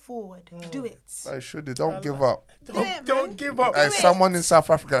 go forward. Do it. I should. Don't give up. Don't give up. As someone in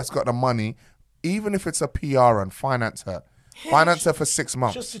South Africa that's got the money, even if it's a PR and finance her. Finance her for 6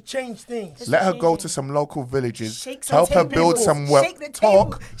 months. Just to change things. Let her go to some local villages. Help her build some wells.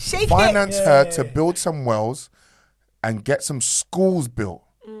 Finance her to build some wells and get some schools built.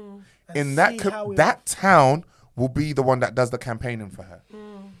 In that town will be the one that does the campaigning for her.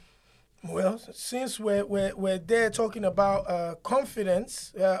 Well, since we're there talking about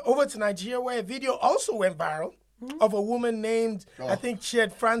confidence, over to Nigeria, where a video also went viral of a woman named, I think she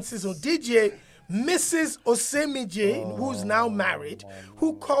had Francis or DJ, Mrs. Osemije, who's now married,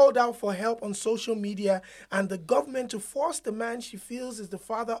 who called out for help on social media and the government to force the man she feels is the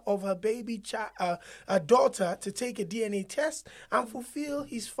father of her baby daughter to take a DNA test and fulfill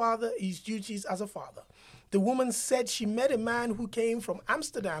his duties as a father. The woman said she met a man who came from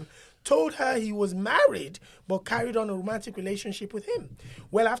Amsterdam, told her he was married, but carried on a romantic relationship with him.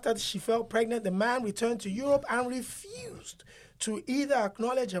 Well, after she fell pregnant, the man returned to Europe and refused to either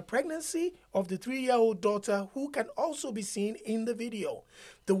acknowledge her pregnancy of the 3-year-old daughter, who can also be seen in the video.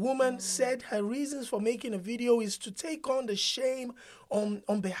 The woman said her reasons for making a video is to take on the shame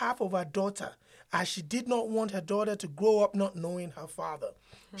on behalf of her daughter, as she did not want her daughter to grow up not knowing her father.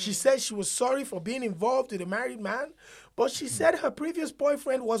 She said she was sorry for being involved with a married man, but she said her previous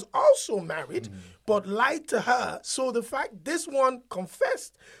boyfriend was also married, but lied to her. So the fact this one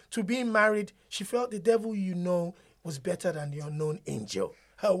confessed to being married, she felt the devil was better than the unknown angel.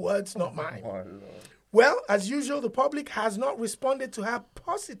 Her words, not mine. Well, as usual, the public has not responded to her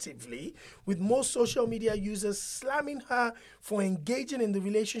positively, with most social media users slamming her for engaging in the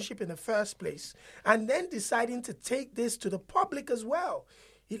relationship in the first place, and then deciding to take this to the public as well.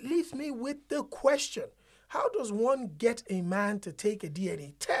 It leaves me with the question, how does one get a man to take a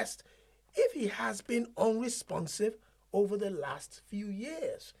DNA test if he has been unresponsive over the last few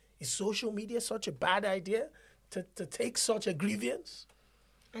years? Is social media such a bad idea to take such a grievance?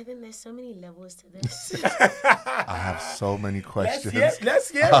 I think there's so many levels to this. I have so many questions. Let's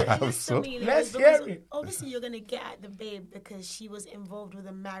hear it. Let's hear it. Obviously, you're going to get at the babe because she was involved with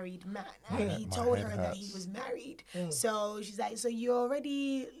a married man. And he told her that he was married. So she's like, so you're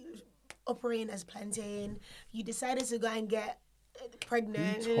already operating as plantain. You decided to go and get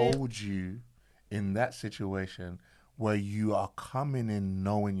pregnant. Who told you in that situation where you are coming in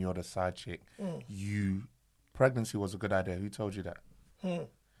knowing you're the side chick, pregnancy was a good idea? Who told you that?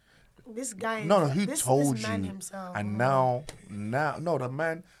 This guy. No, who told this you? man himself. And now, the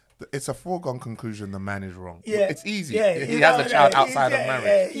man. It's a foregone conclusion. The man is wrong. Yeah, it's easy. Yeah, he has a child outside of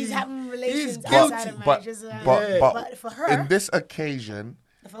marriage. He's having relations He's outside of marriage. But for her, in this occasion,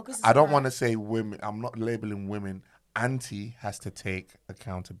 the focus is I don't want to say women. I'm not labeling women. Auntie has to take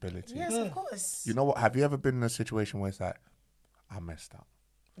accountability. Yes, of course. You know what? Have you ever been in a situation where it's like, I messed up.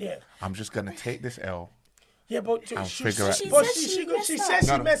 Yeah. I'm just gonna take this L. Yeah, but and she figure out. she said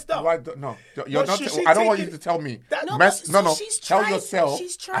she messed up. No, you're not. I don't want you to tell me. Tell yourself.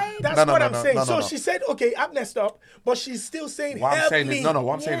 She's tried. That's what I'm saying. So she said, "Okay, I messed up," but she's still saying, "What I'm saying me." is, what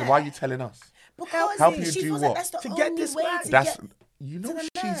I'm saying is, why are you telling us? Because help you do what? To get this man. That's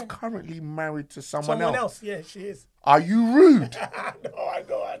she's currently married to someone else. Yeah, she is. Are you rude? I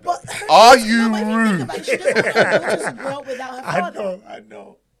know. But are you rude? She doesn't want her daughter to grow up without her father. I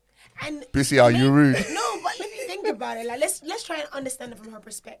know. And Bissy, are you rude? No, but let me think about it. Like, let's try and understand it from her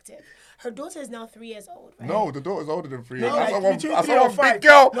perspective. Her daughter is now 3 years old, right? No, the daughter's older than 3 years. No, I saw one big five.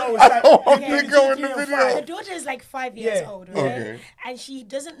 girl. No, I saw one big girl in the video. Her daughter is like 5 years old, right? Okay. And she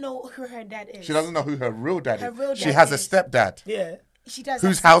doesn't know who her dad is. She doesn't know who her real dad is. She dad has is. a stepdad. Yeah. She does.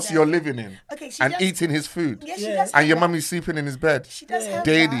 Whose house you're living in. Okay, and eating his food. Yeah, she does. And your mummy's sleeping in his bed. She does have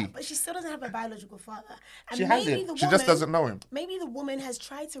daily. that, but she still doesn't have a biological father. And she has it. She just doesn't know him. Maybe the woman has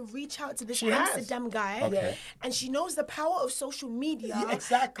tried to reach out to this Amsterdam guy, and she knows the power of social media. Yeah,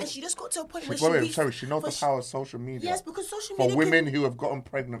 exactly. And she just got to a point where she knows the power of social media. Yes, because social media for women who have gotten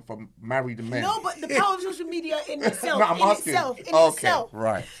pregnant from married men. No, but the power of social media in itself. No, I'm asking. Itself.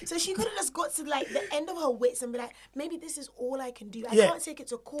 Right. So she could have just got to like the end of her wits and be like, maybe this is all I can do. I can't take it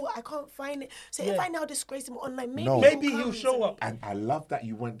to court. I can't find it. So if I now disgrace him online, maybe he'll show up. And I love that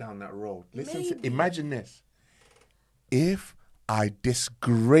you went down that road. Imagine this. If I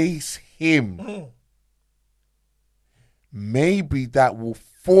disgrace him, maybe that will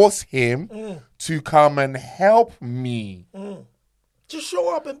force him to come and help me. Just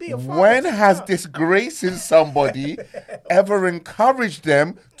show up and be a father. When has disgracing somebody ever encouraged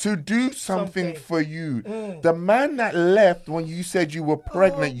them to do something for you? The man that left when you said you were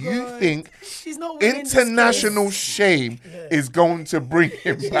pregnant, you think international shame is going to bring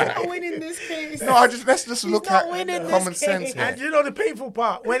him back. She's not winning this case. No, let's just look at common sense here. And you know the painful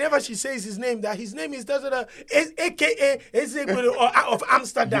part? Whenever she says his name, that his name is AKA of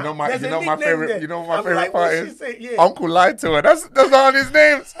Amsterdam. You know my favorite part is Uncle lied to her. Those aren't his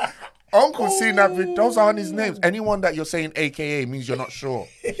names. Uncle seen that video. Those aren't his names. Anyone that you're saying AKA means you're not sure.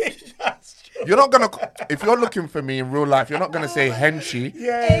 You're not gonna. If you're looking for me in real life, you're not gonna say Henshi.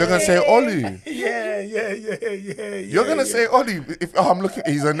 You're gonna say Olu. Yeah. You're gonna say Olu. If I'm looking,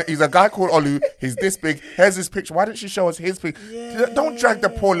 he's a guy called Olu. He's this big. Here's his picture. Why didn't she show us his picture? Don't drag the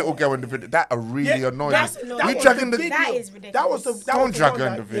poor little girl in the video. That really annoying. You dragging the. That is ridiculous. Don't drag her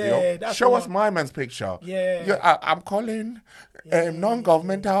in the video. Show us my man's picture. I'm calling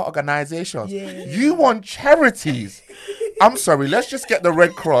non-governmental organizations. You want charities. I'm sorry, let's just get the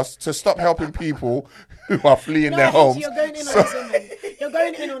Red Cross to stop helping people who are fleeing their homes. You're going in on this woman. You're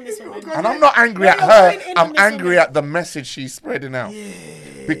going in on this woman. And I'm not angry at her. I'm angry at the message she's spreading out.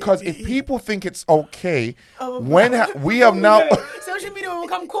 Because if people think it's okay, we have now... Social media will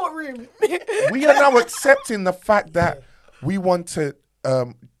become courtroom. We are now accepting the fact that we want to...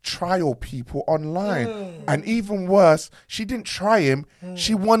 trial people online. And even worse, she didn't try him.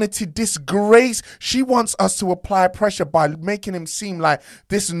 She wanted to disgrace. She wants us to apply pressure by making him seem like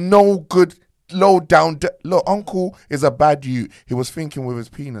this no good, low down. Look, Uncle is a bad you. He was thinking with his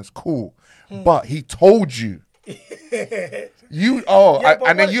penis. Cool. But he told you. And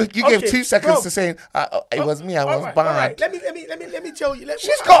then you gave 2 seconds to saying it was me. I was bad. Right. Let me tell you.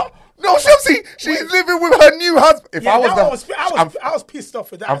 She's living with her new husband. I was pissed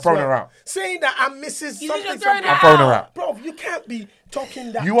off with that. I'm throwing her out. Saying that I'm Mrs. something. I'm throwing her out. Bro, you can't be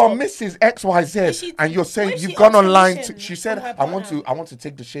talking that. You are Mrs. XYZ, and you're saying you've gone online. She said, "I want to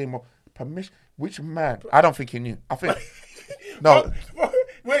take the shame off." Permission? Which man? I don't think he knew. I think no.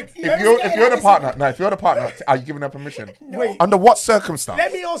 Wait, if you're the partner, are you giving her permission? Wait. Under what circumstance?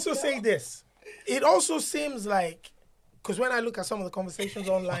 Let me also say this. It also seems like, because when I look at some of the conversations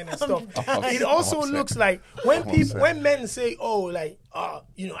online and stuff, it also looks like when men say,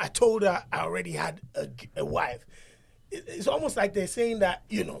 I told her I already had a wife. It's almost like they're saying that,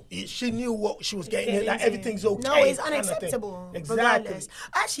 she knew what she was getting, that everything's okay. No, it's unacceptable. Exactly. Regardless.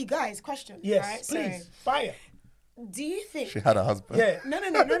 Actually, guys, question. Yes, right? please. So, fire. Do you think she had a husband? Yeah. No.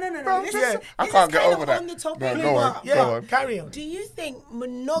 I can't get over that. On the topic. No, go on. Carry on. Do you think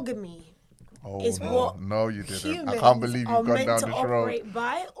monogamy is no. what No, you didn't. humans I can't believe are you've gone meant down to this road. operate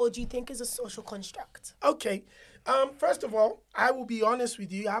by, or do you think it's a social construct? Okay. First of all, I will be honest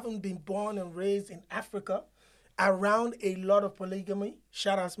with you. I haven't been born and raised in Africa around a lot of polygamy.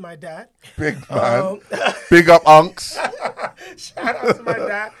 Shout out to my dad. Big man. Big up, unks. Shout out to my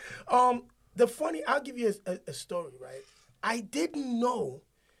dad. I'll give you a story, right? I didn't know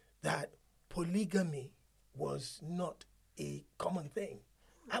that polygamy was not a common thing.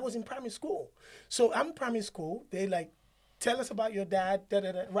 I was in primary school. So I'm in primary school. They tell us about your dad,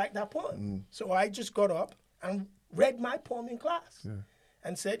 write that poem. So I just got up and read my poem in class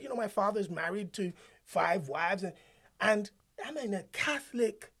and said, my father's married to 5 wives and I'm in a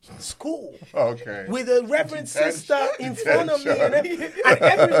Catholic school with a reverend sister in front of me and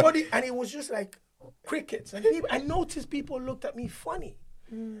everybody, and it was just like crickets. And I noticed people looked at me funny.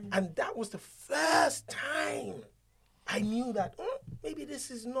 And that was the first time I knew that maybe this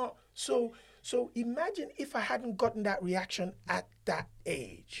is not. So imagine if I hadn't gotten that reaction at that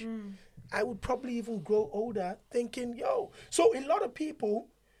age. I would probably even grow older thinking, So a lot of people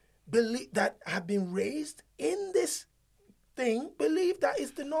believe that have been raised in this thing, believe that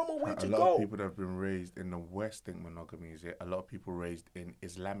is the normal way to go. A lot of people that have been raised in the West think monogamy is it. A lot of people raised in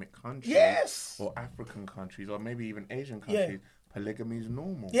Islamic countries or African countries or maybe even Asian countries, polygamy is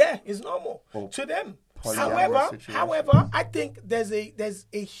normal. Yeah, it's normal to them. However, I think there's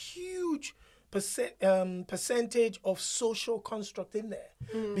a huge percentage of social construct in there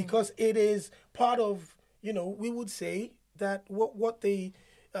because it is part of, we would say that what the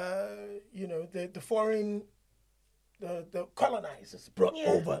foreign the colonizers brought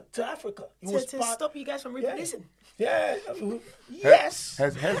over to Africa. To stop you guys from reproducing. Yeah. Yes.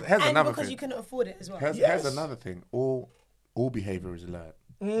 Here's and another because thing. you couldn't afford it as well. Here's another thing. All behavior is learned.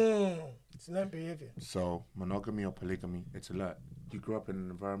 It's learned behavior. So monogamy or polygamy, it's learned. You grow up in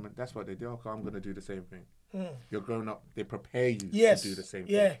an environment, that's what they do. Okay, I'm going to do the same thing. You're growing up, they prepare you to do the same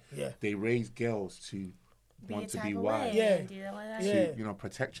thing. Yeah. They raise girls to want to be wives. To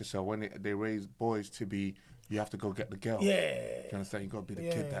protect yourself. When they raise boys to be, you have to go get the girl. Yeah. You understand? You got to be the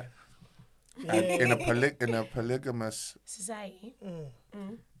kid that. And in a polygamous society,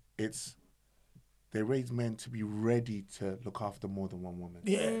 it's they raise men to be ready to look after more than one woman.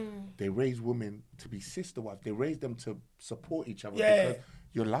 Yeah. They raise women to be sister wives. They raise them to support each other because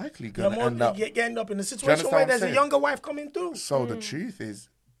you're likely going to end up in a situation where there's a younger wife coming through. So the truth is,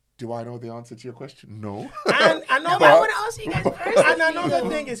 do I know the answer to your question? No. I want to ask you guys personally. And another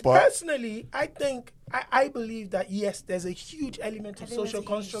thing is, personally, I believe that, yes, there's a huge element of social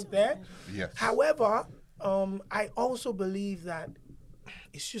construct there. Yes. However, I also believe that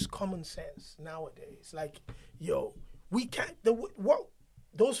it's just common sense nowadays. Like, we can't, what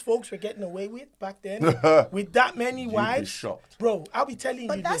those folks were getting away with back then with that many wives. You'd be shocked. Bro, I'll be telling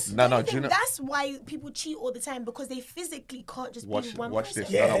you this. That's why people cheat all the time, because they physically can't just be one person.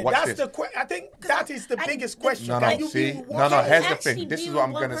 Yeah, that's the question. I think that is the biggest question. Here's the thing. This is what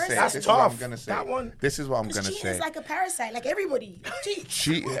I'm going to say. That's tough. That one. This is what I'm going to say. Cheating is like a parasite, like everybody.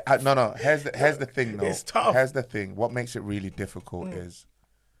 Here's the thing, though. It's tough. Here's the thing. What makes it really difficult is,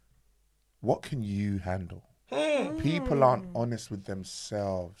 what can you handle? People aren't honest with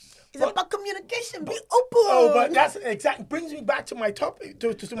themselves. It's about communication. Be open. But that's exactly brings me back to my topic,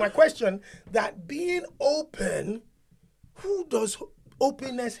 to my question. That being open, who does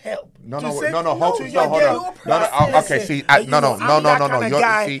openness help? No. Hold on. Okay, see, you guys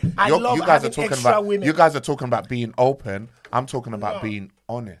are talking about women. You guys are talking about being open. I'm talking about being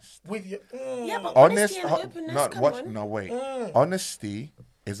honest. With your but honesty and openness. Wait. Honesty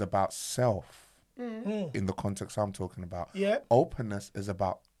is about self. In the context I'm talking about. Yeah. Openness is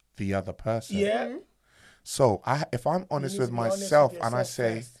about the other person. Yeah. So if I'm honest with myself and I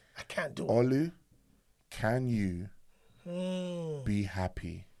say, I can't do it. Olu, can you be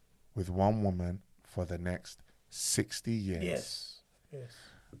happy with one woman for the next 60 years? Yes.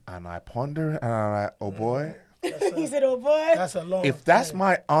 And I ponder and I'm like, oh boy. He said, oh boy. That's a long If that's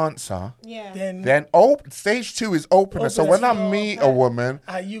my answer, then stage 2 is openness. So when I meet a woman,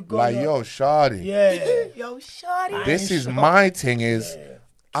 yo, shawty. Yeah. Yo, shawty. This is my thing is,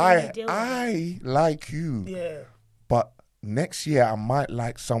 I like you. Yeah. But next year I might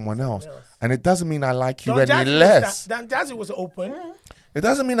like someone else. And it doesn't mean I like you any less. Jazzy was open. It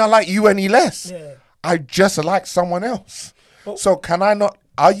doesn't mean I like you any less. Yeah. I just like someone else. So can I not,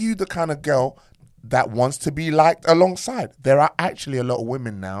 are you the kind of girl that wants to be liked alongside. There are actually a lot of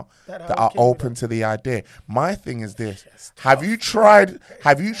women now that are open to the idea. My thing is this: have you tried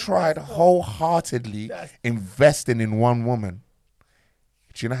wholeheartedly investing in one woman?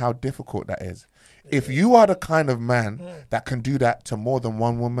 Do you know how difficult that is? If you are the kind of man that can do that to more than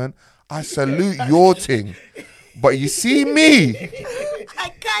one woman, I salute your thing. But you see me, I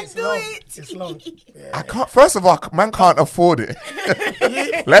can't do it. It's long. Yeah. I can't. First of all, man can't afford it.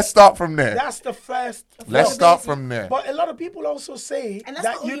 Let's start from there. That's the first. Let's start from there. But a lot of people also say And that's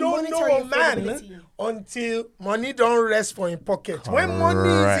that the you only don't know a monetary man affordability. until money don't rest for his pocket. When money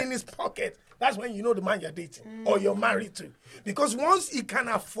is in his pocket, that's when you know the man you're dating or you're married to. Because once he can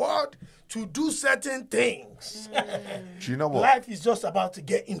afford to do certain things, Do you know what? life is just about to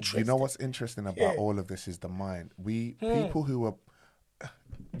get interesting. You know what's interesting about all of this is the mind. People who are,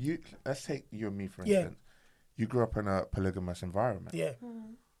 let's take you and me for instance. You grew up in a polygamous environment. Yeah.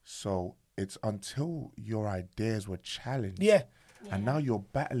 So it's until your ideas were challenged. Yeah. And now you're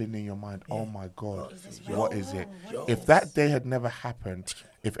battling in your mind, oh my God, what is it? If that day had never happened,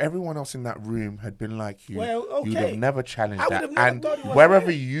 if everyone else in that room had been like you, you'd have never challenged that. And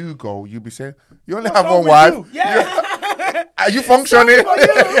wherever you go, you'd be saying, you only have one wife. Yeah. Are you functioning?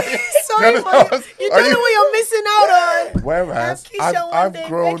 Sorry, but you don't know what you're missing out on. Whereas I've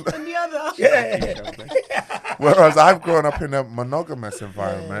grown... Yeah. Whereas I've grown up in a monogamous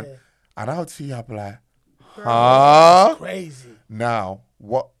environment, and I would see I'd be like, huh? Crazy. Now,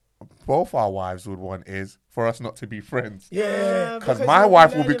 what both our wives would want is for us not to be friends. Yeah. Because my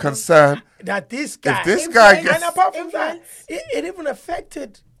wife will be concerned that this guy... if this guy gets... And apart from that, it even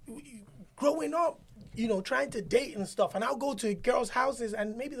affected growing up, you know, trying to date and stuff. And I'll go to girls' houses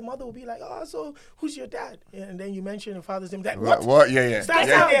and maybe the mother will be like, oh, so who's your dad? Yeah, and then you mention the father's name. That, what? Yeah. Stand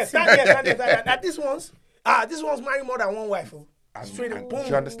there. This one's married more than one wife. Straight up, boom. Do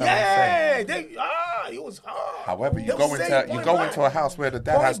you understand what I'm saying? It was However, you go into a house where the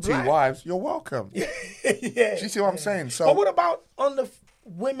dad has two wives, you're welcome. Yeah. Do you see what I'm saying? So, but what about on the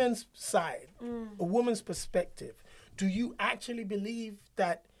women's side, a woman's perspective? Do you actually believe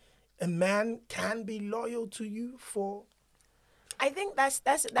that a man can be loyal to you for? I think that's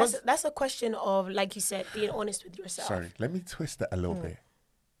a question of, like you said, being honest with yourself. Sorry, let me twist it a little bit.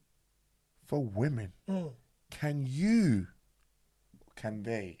 For women, can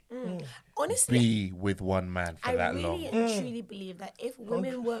they honestly be with one man for that long? I really and truly believe that if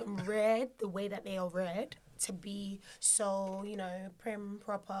women weren't reared the way that they are reared, to be so, you know, prim,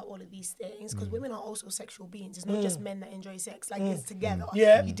 proper, all of these things, because women are also sexual beings. It's not just men that enjoy sex. Like, it's together.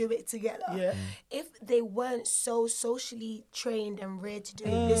 Yeah. You do it together. Yeah. If they weren't so socially trained and reared to do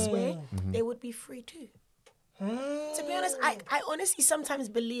it this way, they would be free too. To be honest, I honestly sometimes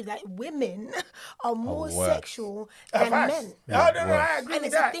believe that women are more sexual than men. I agree And with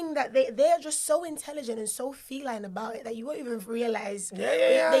it's that. a thing that they are just so intelligent and so feline about it that you won't even realize.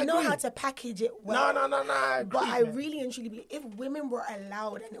 They know how to package it well. No. But I really and truly believe if women were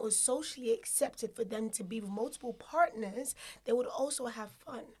allowed and it was socially accepted for them to be with multiple partners, they would also have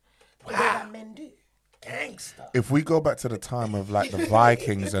fun. The way that men do. Gangster. If we go back to the time of like the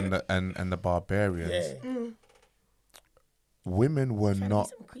Vikings and the barbarians, women were not.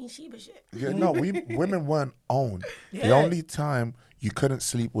 Some Queen Sheba shit. Yeah, no, women weren't owned. The only time you couldn't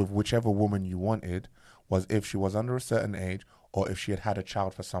sleep with whichever woman you wanted was if she was under a certain age or if she had had a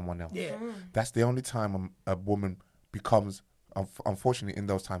child for someone else. Yeah. That's the only time a woman becomes, unfortunately, in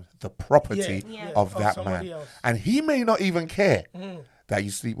those times, the property of that man. Else. And he may not even care that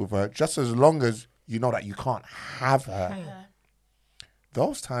you sleep with her, just as long as you know that you can't have her.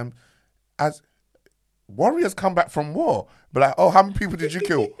 Those times, as warriors come back from war, but like, oh, how many people did you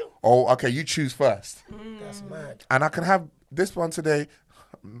kill? Oh, okay, you choose first. That's mad. And I can have this one today.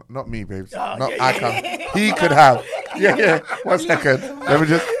 Not me, babes. I can. He could have. Yeah. 1 second. Let me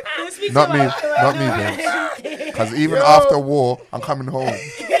just. Not me, babes. Because even after war, I'm coming home.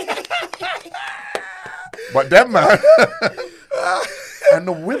 But them, man. And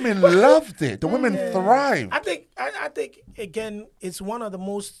the women loved it. The women thrived. I think again, it's one of the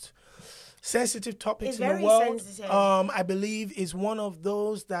most sensitive topics in the very world. sensitive. I believe it's one of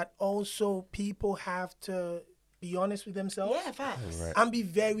those that also people have to be honest with themselves. Yeah, facts. Right. And be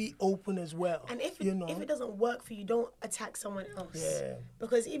very open as well. And if you know, it doesn't work for you, don't attack someone else. Yeah.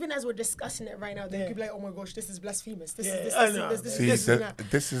 Because even as we're discussing it right now, they could be like, "Oh my gosh, this is blasphemous. This is this. See, this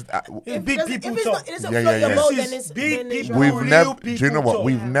this is big people talk. It doesn't float your boat, then it's big people. We've never. Do you know what? talk.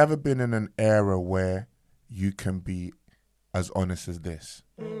 We've never been in an era where you can be as honest as this.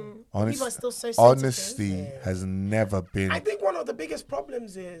 People are still so sensitive. Honesty has never been. I think one of the biggest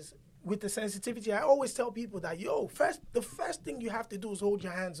problems is with the sensitivity. I always tell people that the first thing you have to do is hold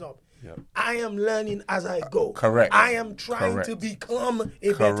your hands up. I am learning as I go. Correct. I am trying to become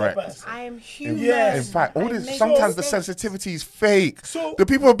a better person. I am human. In fact, all this sometimes the sensitivity is fake. So the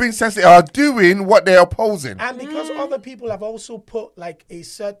people who are being sensitive are doing what they're opposing. And because other people have also put like a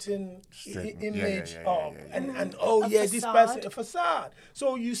certain image of and this person, a facade.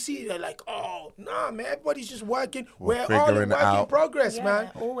 So you see they're like, oh nah man, everybody's just working. We're all in work in progress,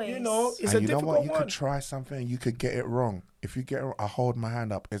 man. Always. You know, it's a difficult one. You could try something, you could get it wrong. If you get it wrong, I hold my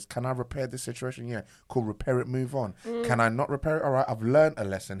hand up. Can I repair this situation? Yeah. Cool, repair it, move on. Can I not repair it? All right, I've learned a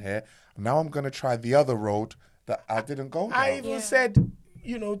lesson here. Now I'm going to try the other road that I didn't go down. I even said,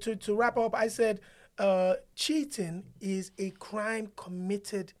 to wrap up, I said, cheating is a crime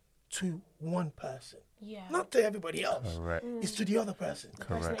committed to one person. Yeah. Not to everybody else. Correct. It's to the other person.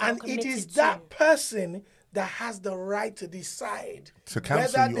 Correct. And it is that person that has the right to decide to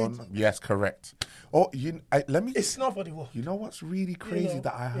cancel you on. Yes, correct. Or let me. It's not for the world. You know what's really crazy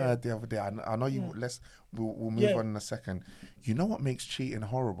that I heard the other day? I know you. We'll move on in a second. You know what makes cheating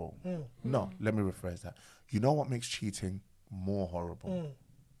horrible? No, let me rephrase that. You know what makes cheating more horrible?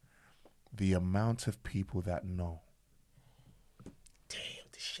 The amount of people that know. Damn,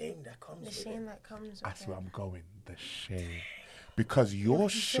 the shame that comes. The shame that comes. That's where I'm going. The shame. Because your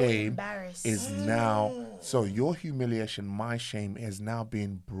shame is now, so your humiliation, my shame is now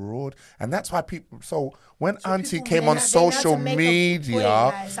being and that's why people, so when Auntie came on social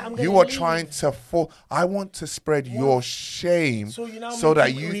media, you were trying to I want to spread your shame so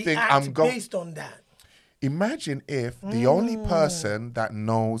that you think I'm going. Based on that. Imagine if the only person that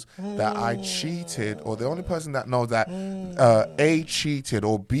knows that I cheated, or the only person that knows that A cheated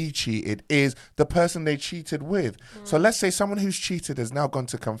or B cheated is the person they cheated with. So let's say someone who's cheated has now gone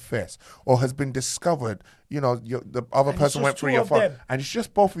to confess or has been discovered, the other person went through your phone and it's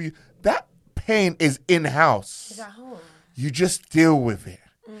just both of you. That pain is in-house. Is at home. You just deal with it.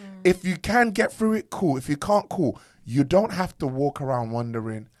 If you can get through it, cool. If you can't, cool. You don't have to walk around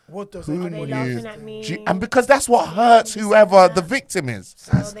wondering, what does are they laughing at me? And because that's what hurts whoever the victim is.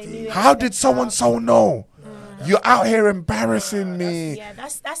 How did so-and-so know? You're out here embarrassing me.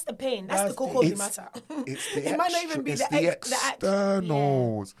 That's the pain. That's the cocoa matter. It might not even be the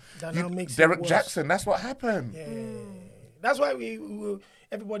externals. Derek Jackson, that's what happened. That's why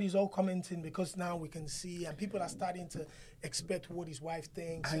everybody's all commenting, because now we can see and people are starting to expect what his wife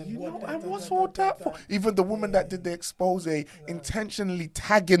thinks. And what's all that for? Even the woman that did the expose intentionally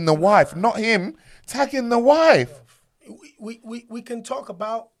tagging the wife, not him, tagging the wife. We can talk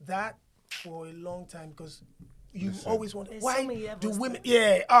about that for a long time, because you always want. Why do women?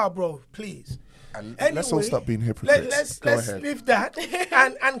 Bro, please. Anyway, let's all stop being hypocrites. Let's leave that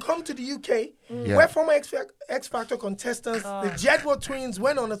and come to the UK, where former X Factor contestants, the Jedward twins,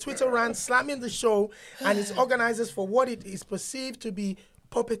 went on a Twitter rant slamming the show and its organizers for what it is perceived to be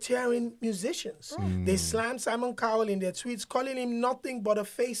puppeteering musicians. They slammed Simon Cowell in their tweets, calling him nothing but a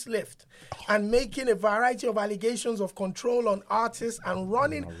facelift and making a variety of allegations of control on artists and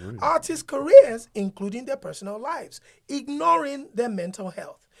running artists' careers, including their personal lives, ignoring their mental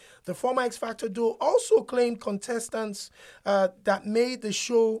health. The former X Factor duo also claimed contestants that made the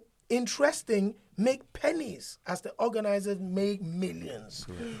show interesting make pennies as the organizers make millions.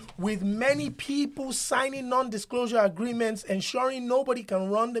 With many people signing non-disclosure agreements ensuring nobody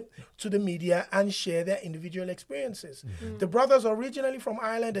can run to the media and share their individual experiences. The brothers, originally from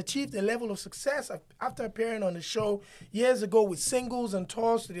Ireland, achieved a level of success after appearing on the show years ago with singles and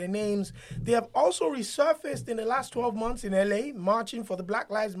tours to their names. They have also resurfaced in the last 12 months in LA, marching for the Black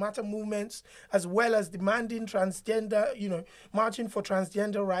Lives Matter movements, as well as demanding marching for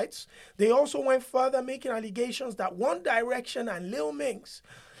transgender rights. They also went further, making allegations that One Direction and Lil Minx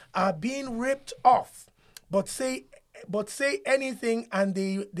are being ripped off, but say anything and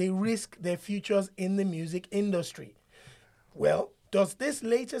they risk their futures in the music industry. Well, does this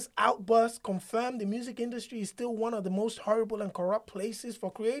latest outburst confirm the music industry is still one of the most horrible and corrupt places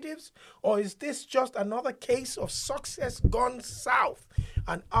for creatives? Or is this just another case of success gone south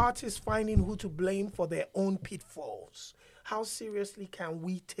and artists finding who to blame for their own pitfalls? How seriously can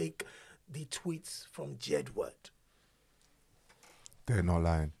we take the tweets from Jedward? They're not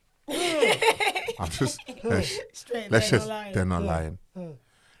lying. I'm just they're not lying.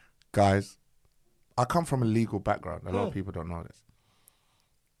 Guys, I come from a legal background. A lot of people don't know this.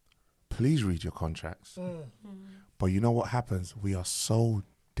 Please read your contracts. But you know what happens? We are so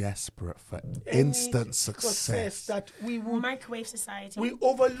desperate for instant success that we will microwave society. We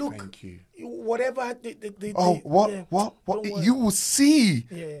overlook. Thank you. Whatever. What? You will see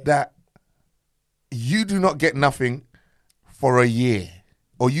that you do not get nothing for a year,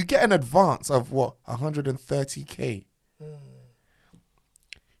 or you get an advance of 130K.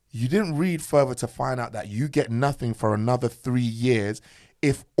 you didn't read further to find out that you get nothing for another 3 years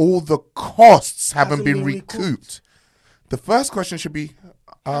if all the costs haven't been recouped. The first question should be,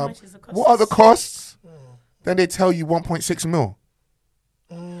 How much is the cost? what are the costs? Then they tell you 1.6 mil.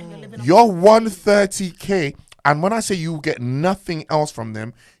 You're 130K. And when I say you will get nothing else from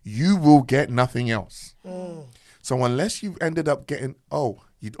them, you will get nothing else. So unless you've ended up getting,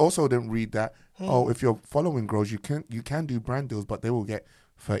 you also didn't read that. If your following grows, you can do brand deals, but they will get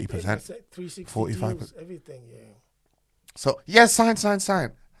 30%, 360 45%, deals, everything. Yeah. So yes, sign.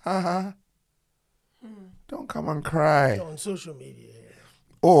 Don't come and cry on social media.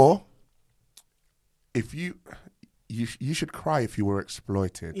 Or if you should cry if you were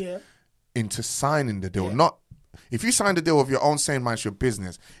exploited into signing the deal. Not if you signed a deal of your own, saying it's your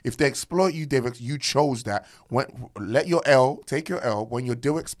business. If they exploit you, you chose that. Take your L. When your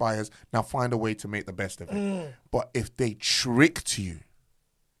deal expires, now find a way to make the best of it. But if they tricked you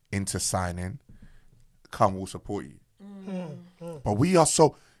into signing, we'll support you. But we are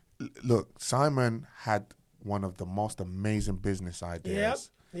so... Look, Simon had one of the most amazing business ideas.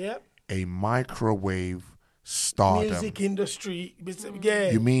 Yep. A microwave stardom. Music industry.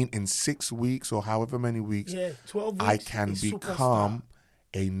 You mean in 6 weeks or however many weeks, 12 weeks I can become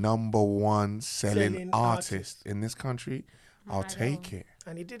a number one selling artist in this country? I'll take it.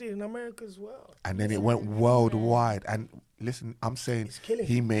 And he did it in America as well. And then it went worldwide. And listen, I'm saying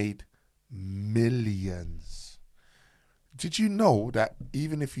he made millions. Did you know that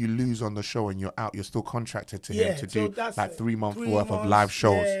even if you lose on the show and you're out, you're still contracted to him to do like 3 months worth of live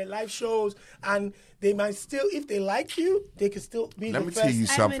shows? Yeah, live shows. And they might still, if they like you, they can still be Let the me first. tell you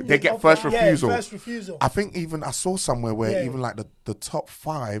something. They get first refusal. Yeah, first refusal. I think even I saw somewhere where even like the top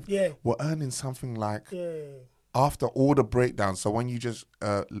 5 were earning something like after all the breakdowns. So when you just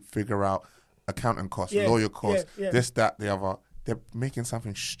figure out accountant costs, lawyer costs, this, that, the other, they're making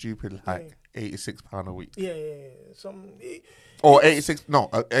something stupid like £86 a week. Or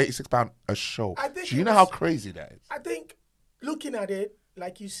 £86 a show. Do you know how crazy that is? I think looking at it,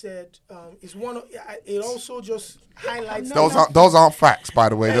 like you said, is one of it. Also, just highlights those aren't facts, by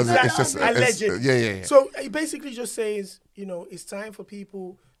the way. It's just alleged. Yeah. So it basically just says, it's time for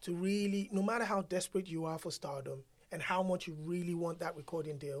people to really, no matter how desperate you are for stardom and how much you really want that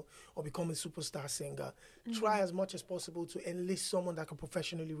recording deal or become a superstar singer, try as much as possible to enlist someone that can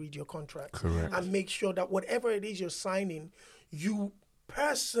professionally read your contract. Correct. And make sure that whatever it is you're signing, you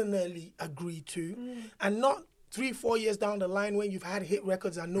personally agree to, and not 3-4 years down the line when you've had hit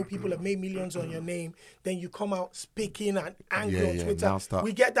records and know people have made millions on your name, then you come out speaking and angry on Twitter.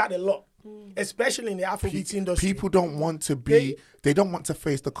 We get that a lot, especially in the Afrobeats industry. People don't want to they don't want to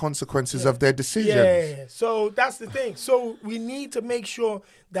face the consequences of their decisions. Yeah, so that's the thing. So we need to make sure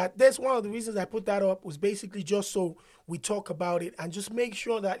that that's one of the reasons I put that up was basically just so we talk about it and just make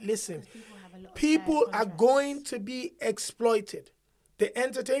sure that, listen, people are going to be exploited. The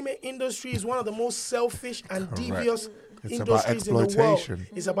entertainment industry is one of the most selfish and devious industries in the world.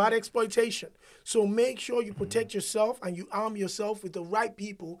 It's about exploitation. So make sure you protect yourself and you arm yourself with the right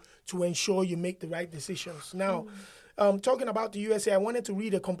people to ensure you make the right decisions. Now, talking about the USA, I wanted to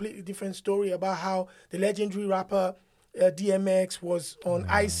read a completely different story about how the legendary rapper DMX was on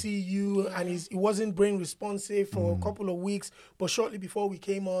ICU and he wasn't brain responsive for a couple of weeks. But shortly before we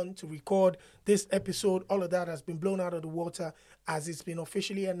came on to record this episode, all of that has been blown out of the water as it's been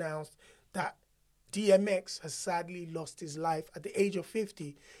officially announced that DMX has sadly lost his life at the age of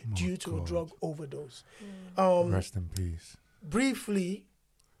 50 due to a drug overdose. Rest in peace. Briefly,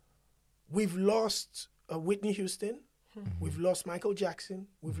 we've lost Whitney Houston, we've lost Michael Jackson,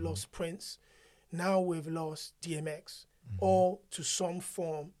 we've lost Prince. Now we've lost DMX, all to some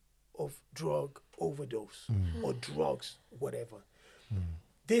form of drug overdose or drugs, whatever.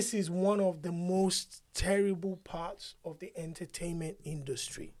 This is one of the most terrible parts of the entertainment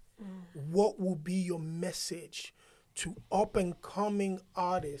industry. What will be your message to up-and-coming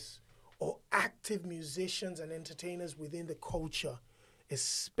artists or active musicians and entertainers within the culture,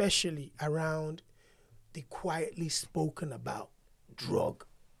 especially around the quietly spoken about drug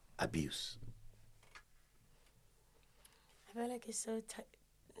abuse? I feel like it's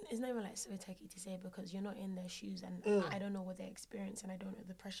it's not even like so techy to say because you're not in their shoes and I don't know what they experience and I don't know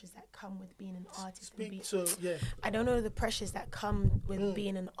the pressures that come with being an artist. I don't know the pressures that come with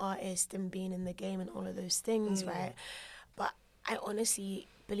being an artist and being in the game and all of those things, right? But I honestly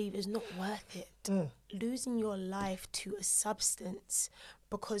believe it's not worth it. Losing your life to a substance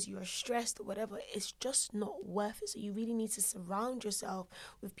because you're stressed or whatever, it's just not worth it. So you really need to surround yourself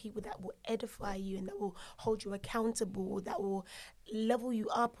with people that will edify you and that will hold you accountable, that will level you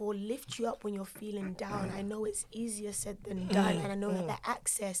up or lift you up when you're feeling down. I know it's easier said than done, and I know that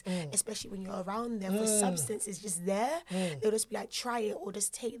access, especially when you're around them for substance, is just there. They'll just be like, try it, or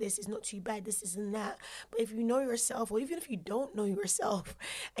just take this, it's not too bad, this isn't that. But if you know yourself, or even if you don't know yourself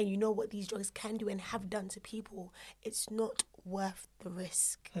and you know what these drugs can do and have done to people, it's not worth the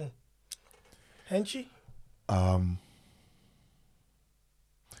risk. Henchi?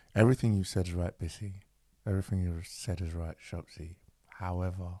 Everything you said is right, Bissy. Everything you said is right, Shopsy.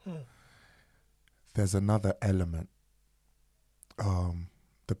 However, there's another element.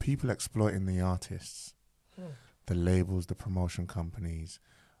 The people exploiting the artists, the labels, the promotion companies,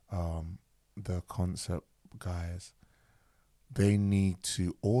 the concert guys, they need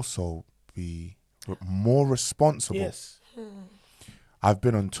to also be more responsible. Yes. I've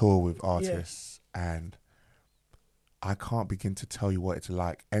been on tour with artists and I can't begin to tell you what it's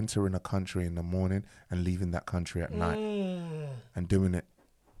like entering a country in the morning and leaving that country at night and doing it,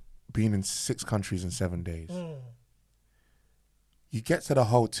 being in 6 countries in 7 days. You get to the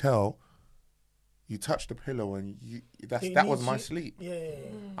hotel, you touch the pillow and that was my sleep.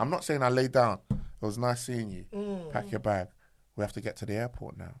 I'm not saying I laid down. It was nice seeing you. Pack your bag. We have to get to the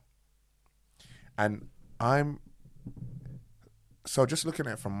airport now. And so just looking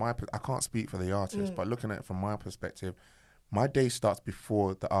at it from I can't speak for the artist, but looking at it from my perspective, my day starts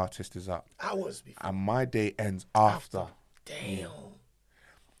before the artist is up. Hours before. And my day ends after. Damn.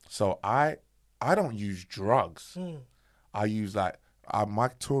 So I don't use drugs. I use my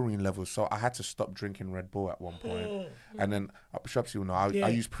touring levels. So I had to stop drinking Red Bull at one point. And then, Shopsy will know, I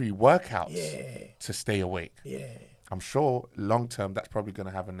use pre-workouts to stay awake. I'm sure long-term that's probably going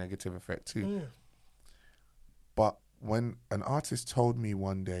to have a negative effect too. But when an artist told me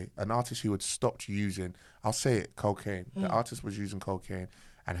one day, an artist who had stopped using, I'll say it, cocaine. The artist was using cocaine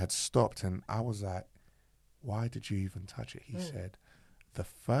and had stopped. And I was like, why did you even touch it? He said, the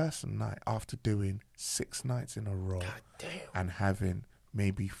first night after doing 6 nights in a row and having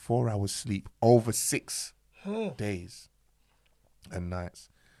maybe 4 hours sleep over 6 days and nights,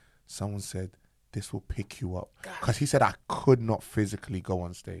 someone said, this will pick you up. Because he said, I could not physically go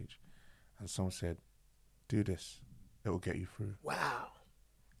on stage. And someone said, do this. It will get you through. Wow.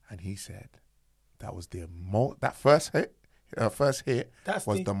 And he said, that was that first hit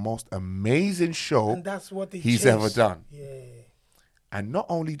was the most amazing show and that's what he's ever done. And not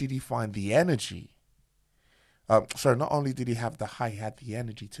only did he find the energy, not only did he have the high, he had the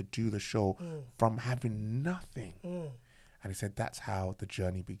energy to do the show from having nothing. And he said that's how the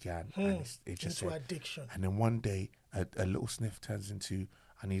journey began. And it just into addiction. And then one day, a little sniff turns into,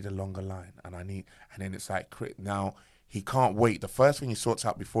 I need a longer line. And then it's like, now he can't wait. The first thing he sorts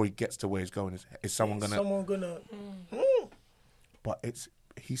out before he gets to where he's going is someone gonna. But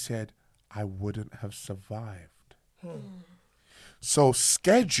he said, I wouldn't have survived. So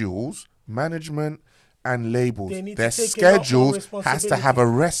schedules, management and labels, their schedules has to have a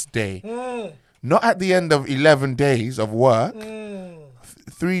rest day. Not at the end of 11 days of work.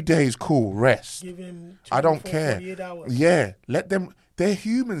 3 days, cool, rest. I don't care. Yeah, let them. They're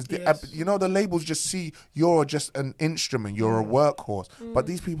humans. Yes. The labels just see you're just an instrument. You're a workhorse. But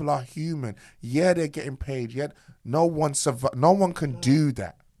these people are human. Yeah, they're getting paid. Yet no one can do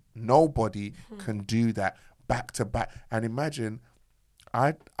that. Nobody can do that back to back. And imagine,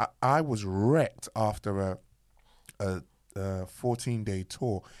 I was wrecked after a 14-day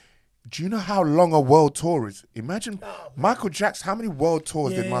tour. Do you know how long a world tour is? Imagine Michael Jackson. How many world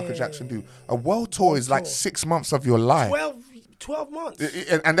tours did Michael Jackson do? A world tour is like 6 months of your life. 12 months.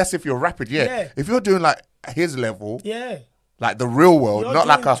 And that's if you're rapid, If you're doing like his level, like the real world, not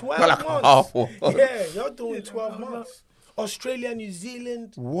like a half. You're doing 12 months. Australia, New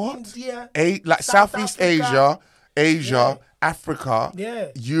Zealand, India, like Southeast Asia,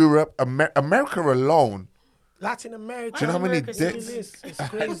 Africa, Europe, America alone. Latin America. Do you know how many dates? It's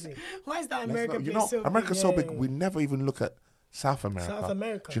crazy. Why is that America big? America's so big, we never even look at South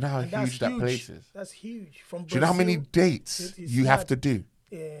America. Do you know how huge that place is? That's huge. From Brazil, do you know how many dates you have to do?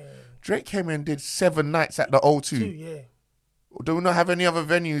 Drake came in and did 7 nights at the O2. Do we not have any other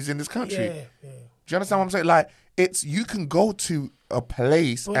venues in this country? Do you understand what I'm saying? Like, you can go to a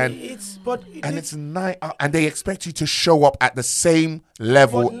place and it's night and they expect you to show up at the same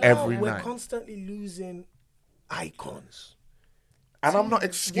level every night. We're constantly losing icons. And I'm not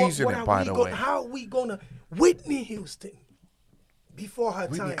excusing it, by the way. How are we going to... Whitney Houston, before her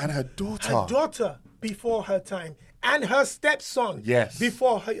time. And her daughter. Her daughter, before her time. And her stepson,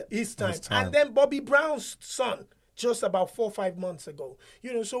 before his time. And then Bobby Brown's son, just about 4 or 5 months ago.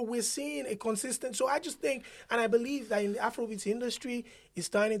 So we're seeing a consistent. So I just think, and I believe that in the Afrobeats industry, it's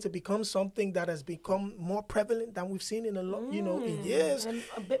starting to become something that has become more prevalent than we've seen in a lot, in years. And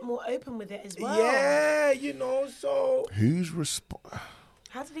a bit more open with it as well. Yeah, so. Who's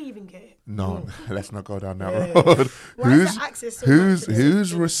How did he even get it? No, let's not go down that road.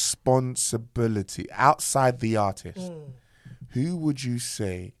 Whose responsibility outside the artist? Who would you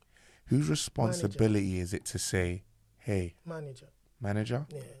say? Whose responsibility is it to say, "Hey, manager"?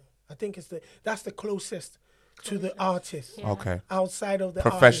 Yeah, I think that's the closest to the artist. Yeah. Okay. Outside of the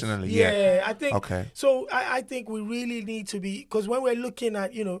professionally, artist. yeah. I think. Okay. So I think we really need to be, because when we're looking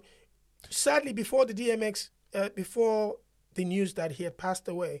at, sadly before the DMX, before the news that he had passed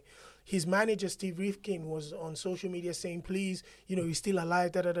away, his manager Steve Rifkin was on social media saying, "Please, he's still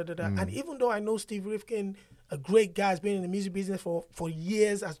alive." And even though I know Steve Rifkin, a great guy, has been in the music business for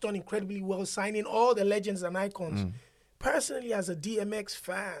years, has done incredibly well, signing all the legends and icons. Personally, as a DMX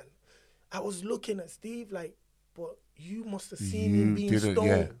fan, I was looking at Steve like, but you must have seen him being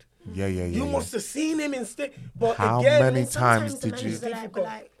stoned. Yeah. You must have seen him instead. But how again, many times did you? It's difficult.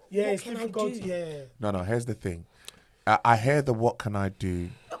 It's difficult. Yeah. No. Here's the thing. I hear the "what can I do"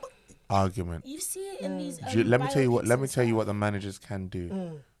 argument. You see it in these. Let me tell you what the managers can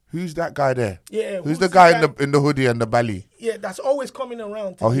do. Who's that guy there? Yeah. Who's the guy in the hoodie and the belly? Yeah, that's always coming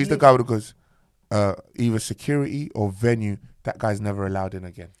around. Oh, he's the guy who goes, either security or venue. That guy's never allowed in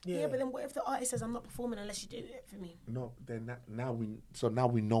again. Yeah, but then what if the artist says, "I'm not performing unless you do it for me"? No, then now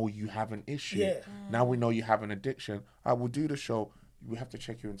we know you have an issue. Yeah. Now we know you have an addiction. I will do the show. We have to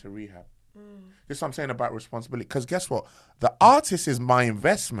check you into rehab. This is what I'm saying about responsibility. Because guess what? The artist is my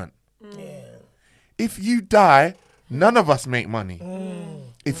investment. Yeah. If you die, none of us make money.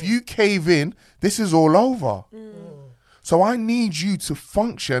 If you cave in, this is all over. So I need you to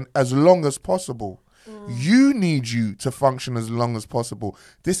function as long as possible. You need you to function as long as possible.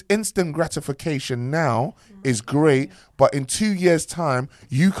 This instant gratification now is great, but in 2 years' time,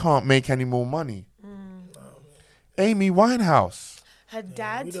 you can't make any more money. Amy Winehouse. Her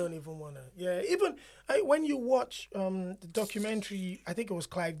dad. We don't even want to. Yeah, even when you watch the documentary, I think it was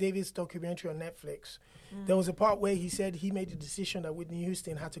Clive David's documentary on Netflix, there was a part where he said he made the decision that Whitney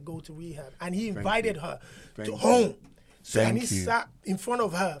Houston had to go to rehab, and he invited her to home. And he sat in front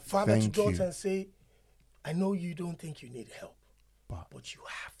of her, father to daughter, and say, "I know you don't think you need help, but you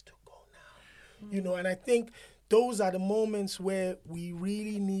have to go now." And I think those are the moments where we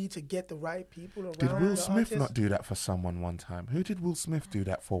really need to get the right people around. Did Will Smith not do that for someone one time? Who did Will Smith do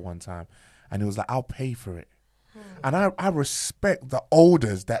that for one time? And he was like, "I'll pay for it." And I respect the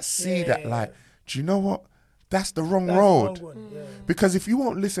elders that see that, like, do you know what? That's the wrong road. Because if you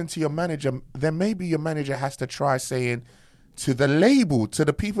won't listen to your manager, then maybe your manager has to try saying to the label, to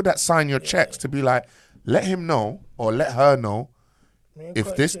the people that sign your checks, to be like, let him know or let her know,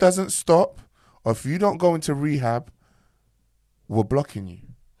 if this doesn't stop, or if you don't go into rehab, we're blocking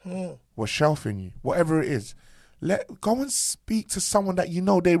you. We're shelving you. Whatever it is. Go and speak to someone that you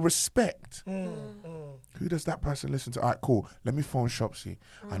know they respect. Who does that person listen to? All right, cool. Let me phone Shopsy.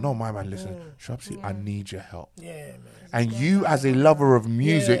 I know my man listen. Shopsy, I need your help. Yeah, man. And you, as a lover of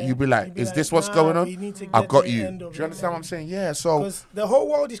music, you'd be like, is this what's going on? I've got you. Do you understand what I'm saying? Yeah, so. Because the whole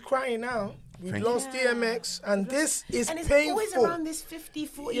world is crying now. We've lost DMX, and this is and it's painful. Always around this 50,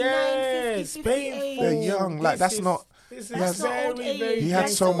 49, 50, 58. Painful. They're young. Like, that's not. He had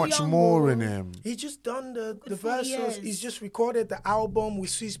so much more in him. He just done the verses. He's just recorded the album with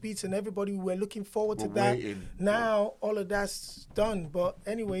Swiss Beats and everybody. We were looking forward to that. Now all of that's done. But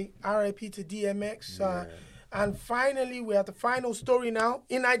anyway, RIP to DMX. And finally, we're at the final story now.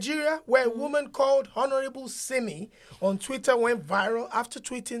 In Nigeria, where a woman called Honorable Simi on Twitter went viral after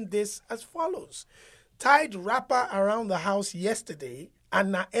tweeting this as follows. Tied rapper around the house yesterday,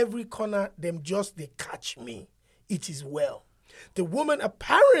 and now every corner them just they catch me. It is well. The woman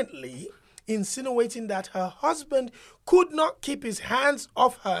apparently insinuating that her husband could not keep his hands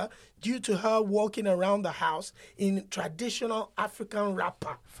off her due to her walking around the house in traditional African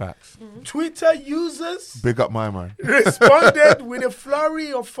wrapper. Facts. Twitter users big up my man responded with a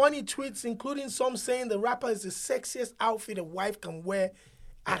flurry of funny tweets, including some saying the wrapper is the sexiest outfit a wife can wear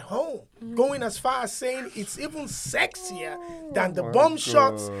at home, going as far as saying it's even sexier than the bum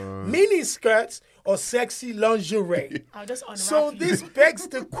shorts, mini skirts, or sexy lingerie. So this begs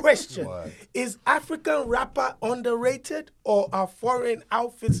the question, is African rapper underrated, or are foreign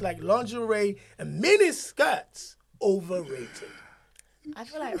outfits like lingerie and mini skirts overrated? I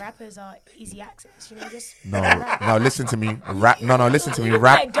feel like rappers are easy access, just No, listen to me. Listen to me.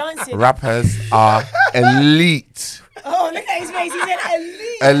 Rappers are elite. Oh, look at his face. He said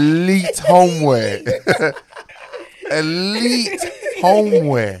elite. Elite homeware. elite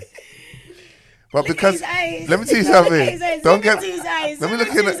homeware. But because, let me tell you something. Don't get, let me look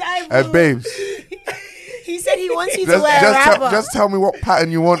at babes. He said he wants you to wear a wrapper. Just tell me what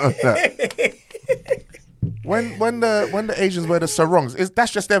pattern you want on that. When the Asians wear the sarongs,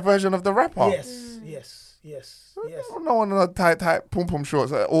 that's just their version of the wrapper. Yes. No one on tight pom pom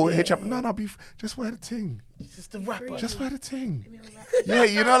shorts or hitch up. No, just wear the ting. Just the wrapper. Just wear the ting. Yeah,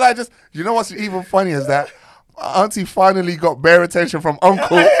 you know what's even funny is that Auntie finally got bare attention from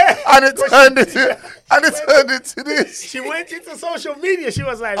Uncle, and it turned into this. She went into social media. She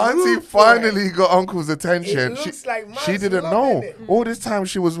was like, Auntie finally got Uncle's attention. She didn't know. All this time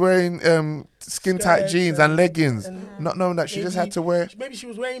she was wearing skin tight jeans and leggings, not knowing that she just had to wear. Maybe she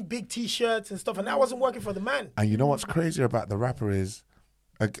was wearing big T-shirts and stuff, and that wasn't working for the man. And you know what's crazy about the rapper is,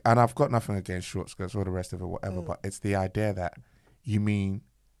 and I've got nothing against short skirts or the rest of it, whatever, but it's the idea that you mean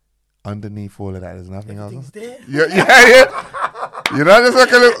underneath all of that, there's nothing else. There? Yeah. You know, just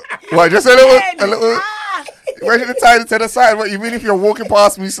like a little. Where should I tie it to the side? What you mean? If you're walking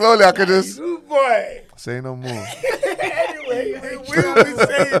past me slowly, I could just. Good boy. Say no more. Anyway, we will be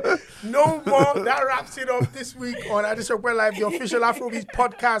saying no more. That wraps it up this week on Adishokwe Live, the official Afrobeats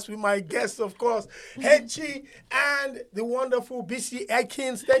podcast with my guests, of course, Henchi and the wonderful BC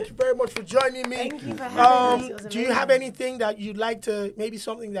Atkins. Thank you very much for joining me. Thank you for having us. Do you have anything that you'd like to, maybe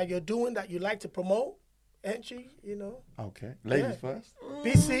something that you're doing that you'd like to promote? Henchi, Okay. Ladies first.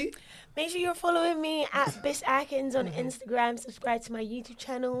 BC. Make sure you're following me at Bis Atkins on Instagram. Subscribe to my YouTube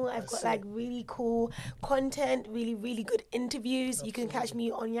channel. I've got really cool content, really, really good interviews. Absolutely. You can catch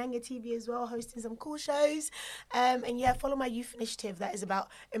me on Yanga TV as well, hosting some cool shows. And follow my youth initiative that is about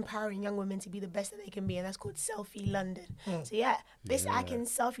empowering young women to be the best that they can be, and that's called Selfie London. So Bis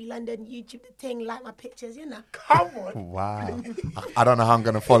Atkins, Selfie London, YouTube the thing, like my pictures, Come on. Wow. I don't know how I'm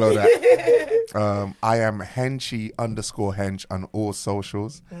going to follow that. I am Henchi_Hench on all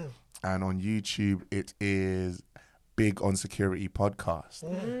socials. And on YouTube, it is Big on Security Podcast,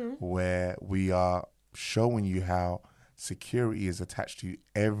 where we are showing you how security is attached to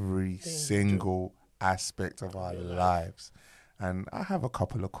every single aspect of our lives. And I have a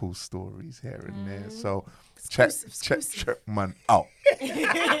couple of cool stories here and there. So check man out.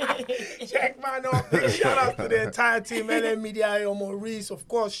 Check man out. Big shout out to the entire team, LM Media, Maurice, of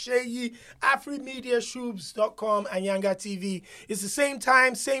course, Sheyi, AfriMediaShoobs.com, and Yanga TV. It's the same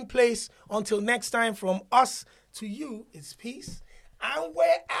time, same place. Until next time, from us to you, it's peace. And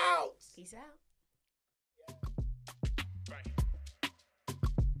we're out. Peace out.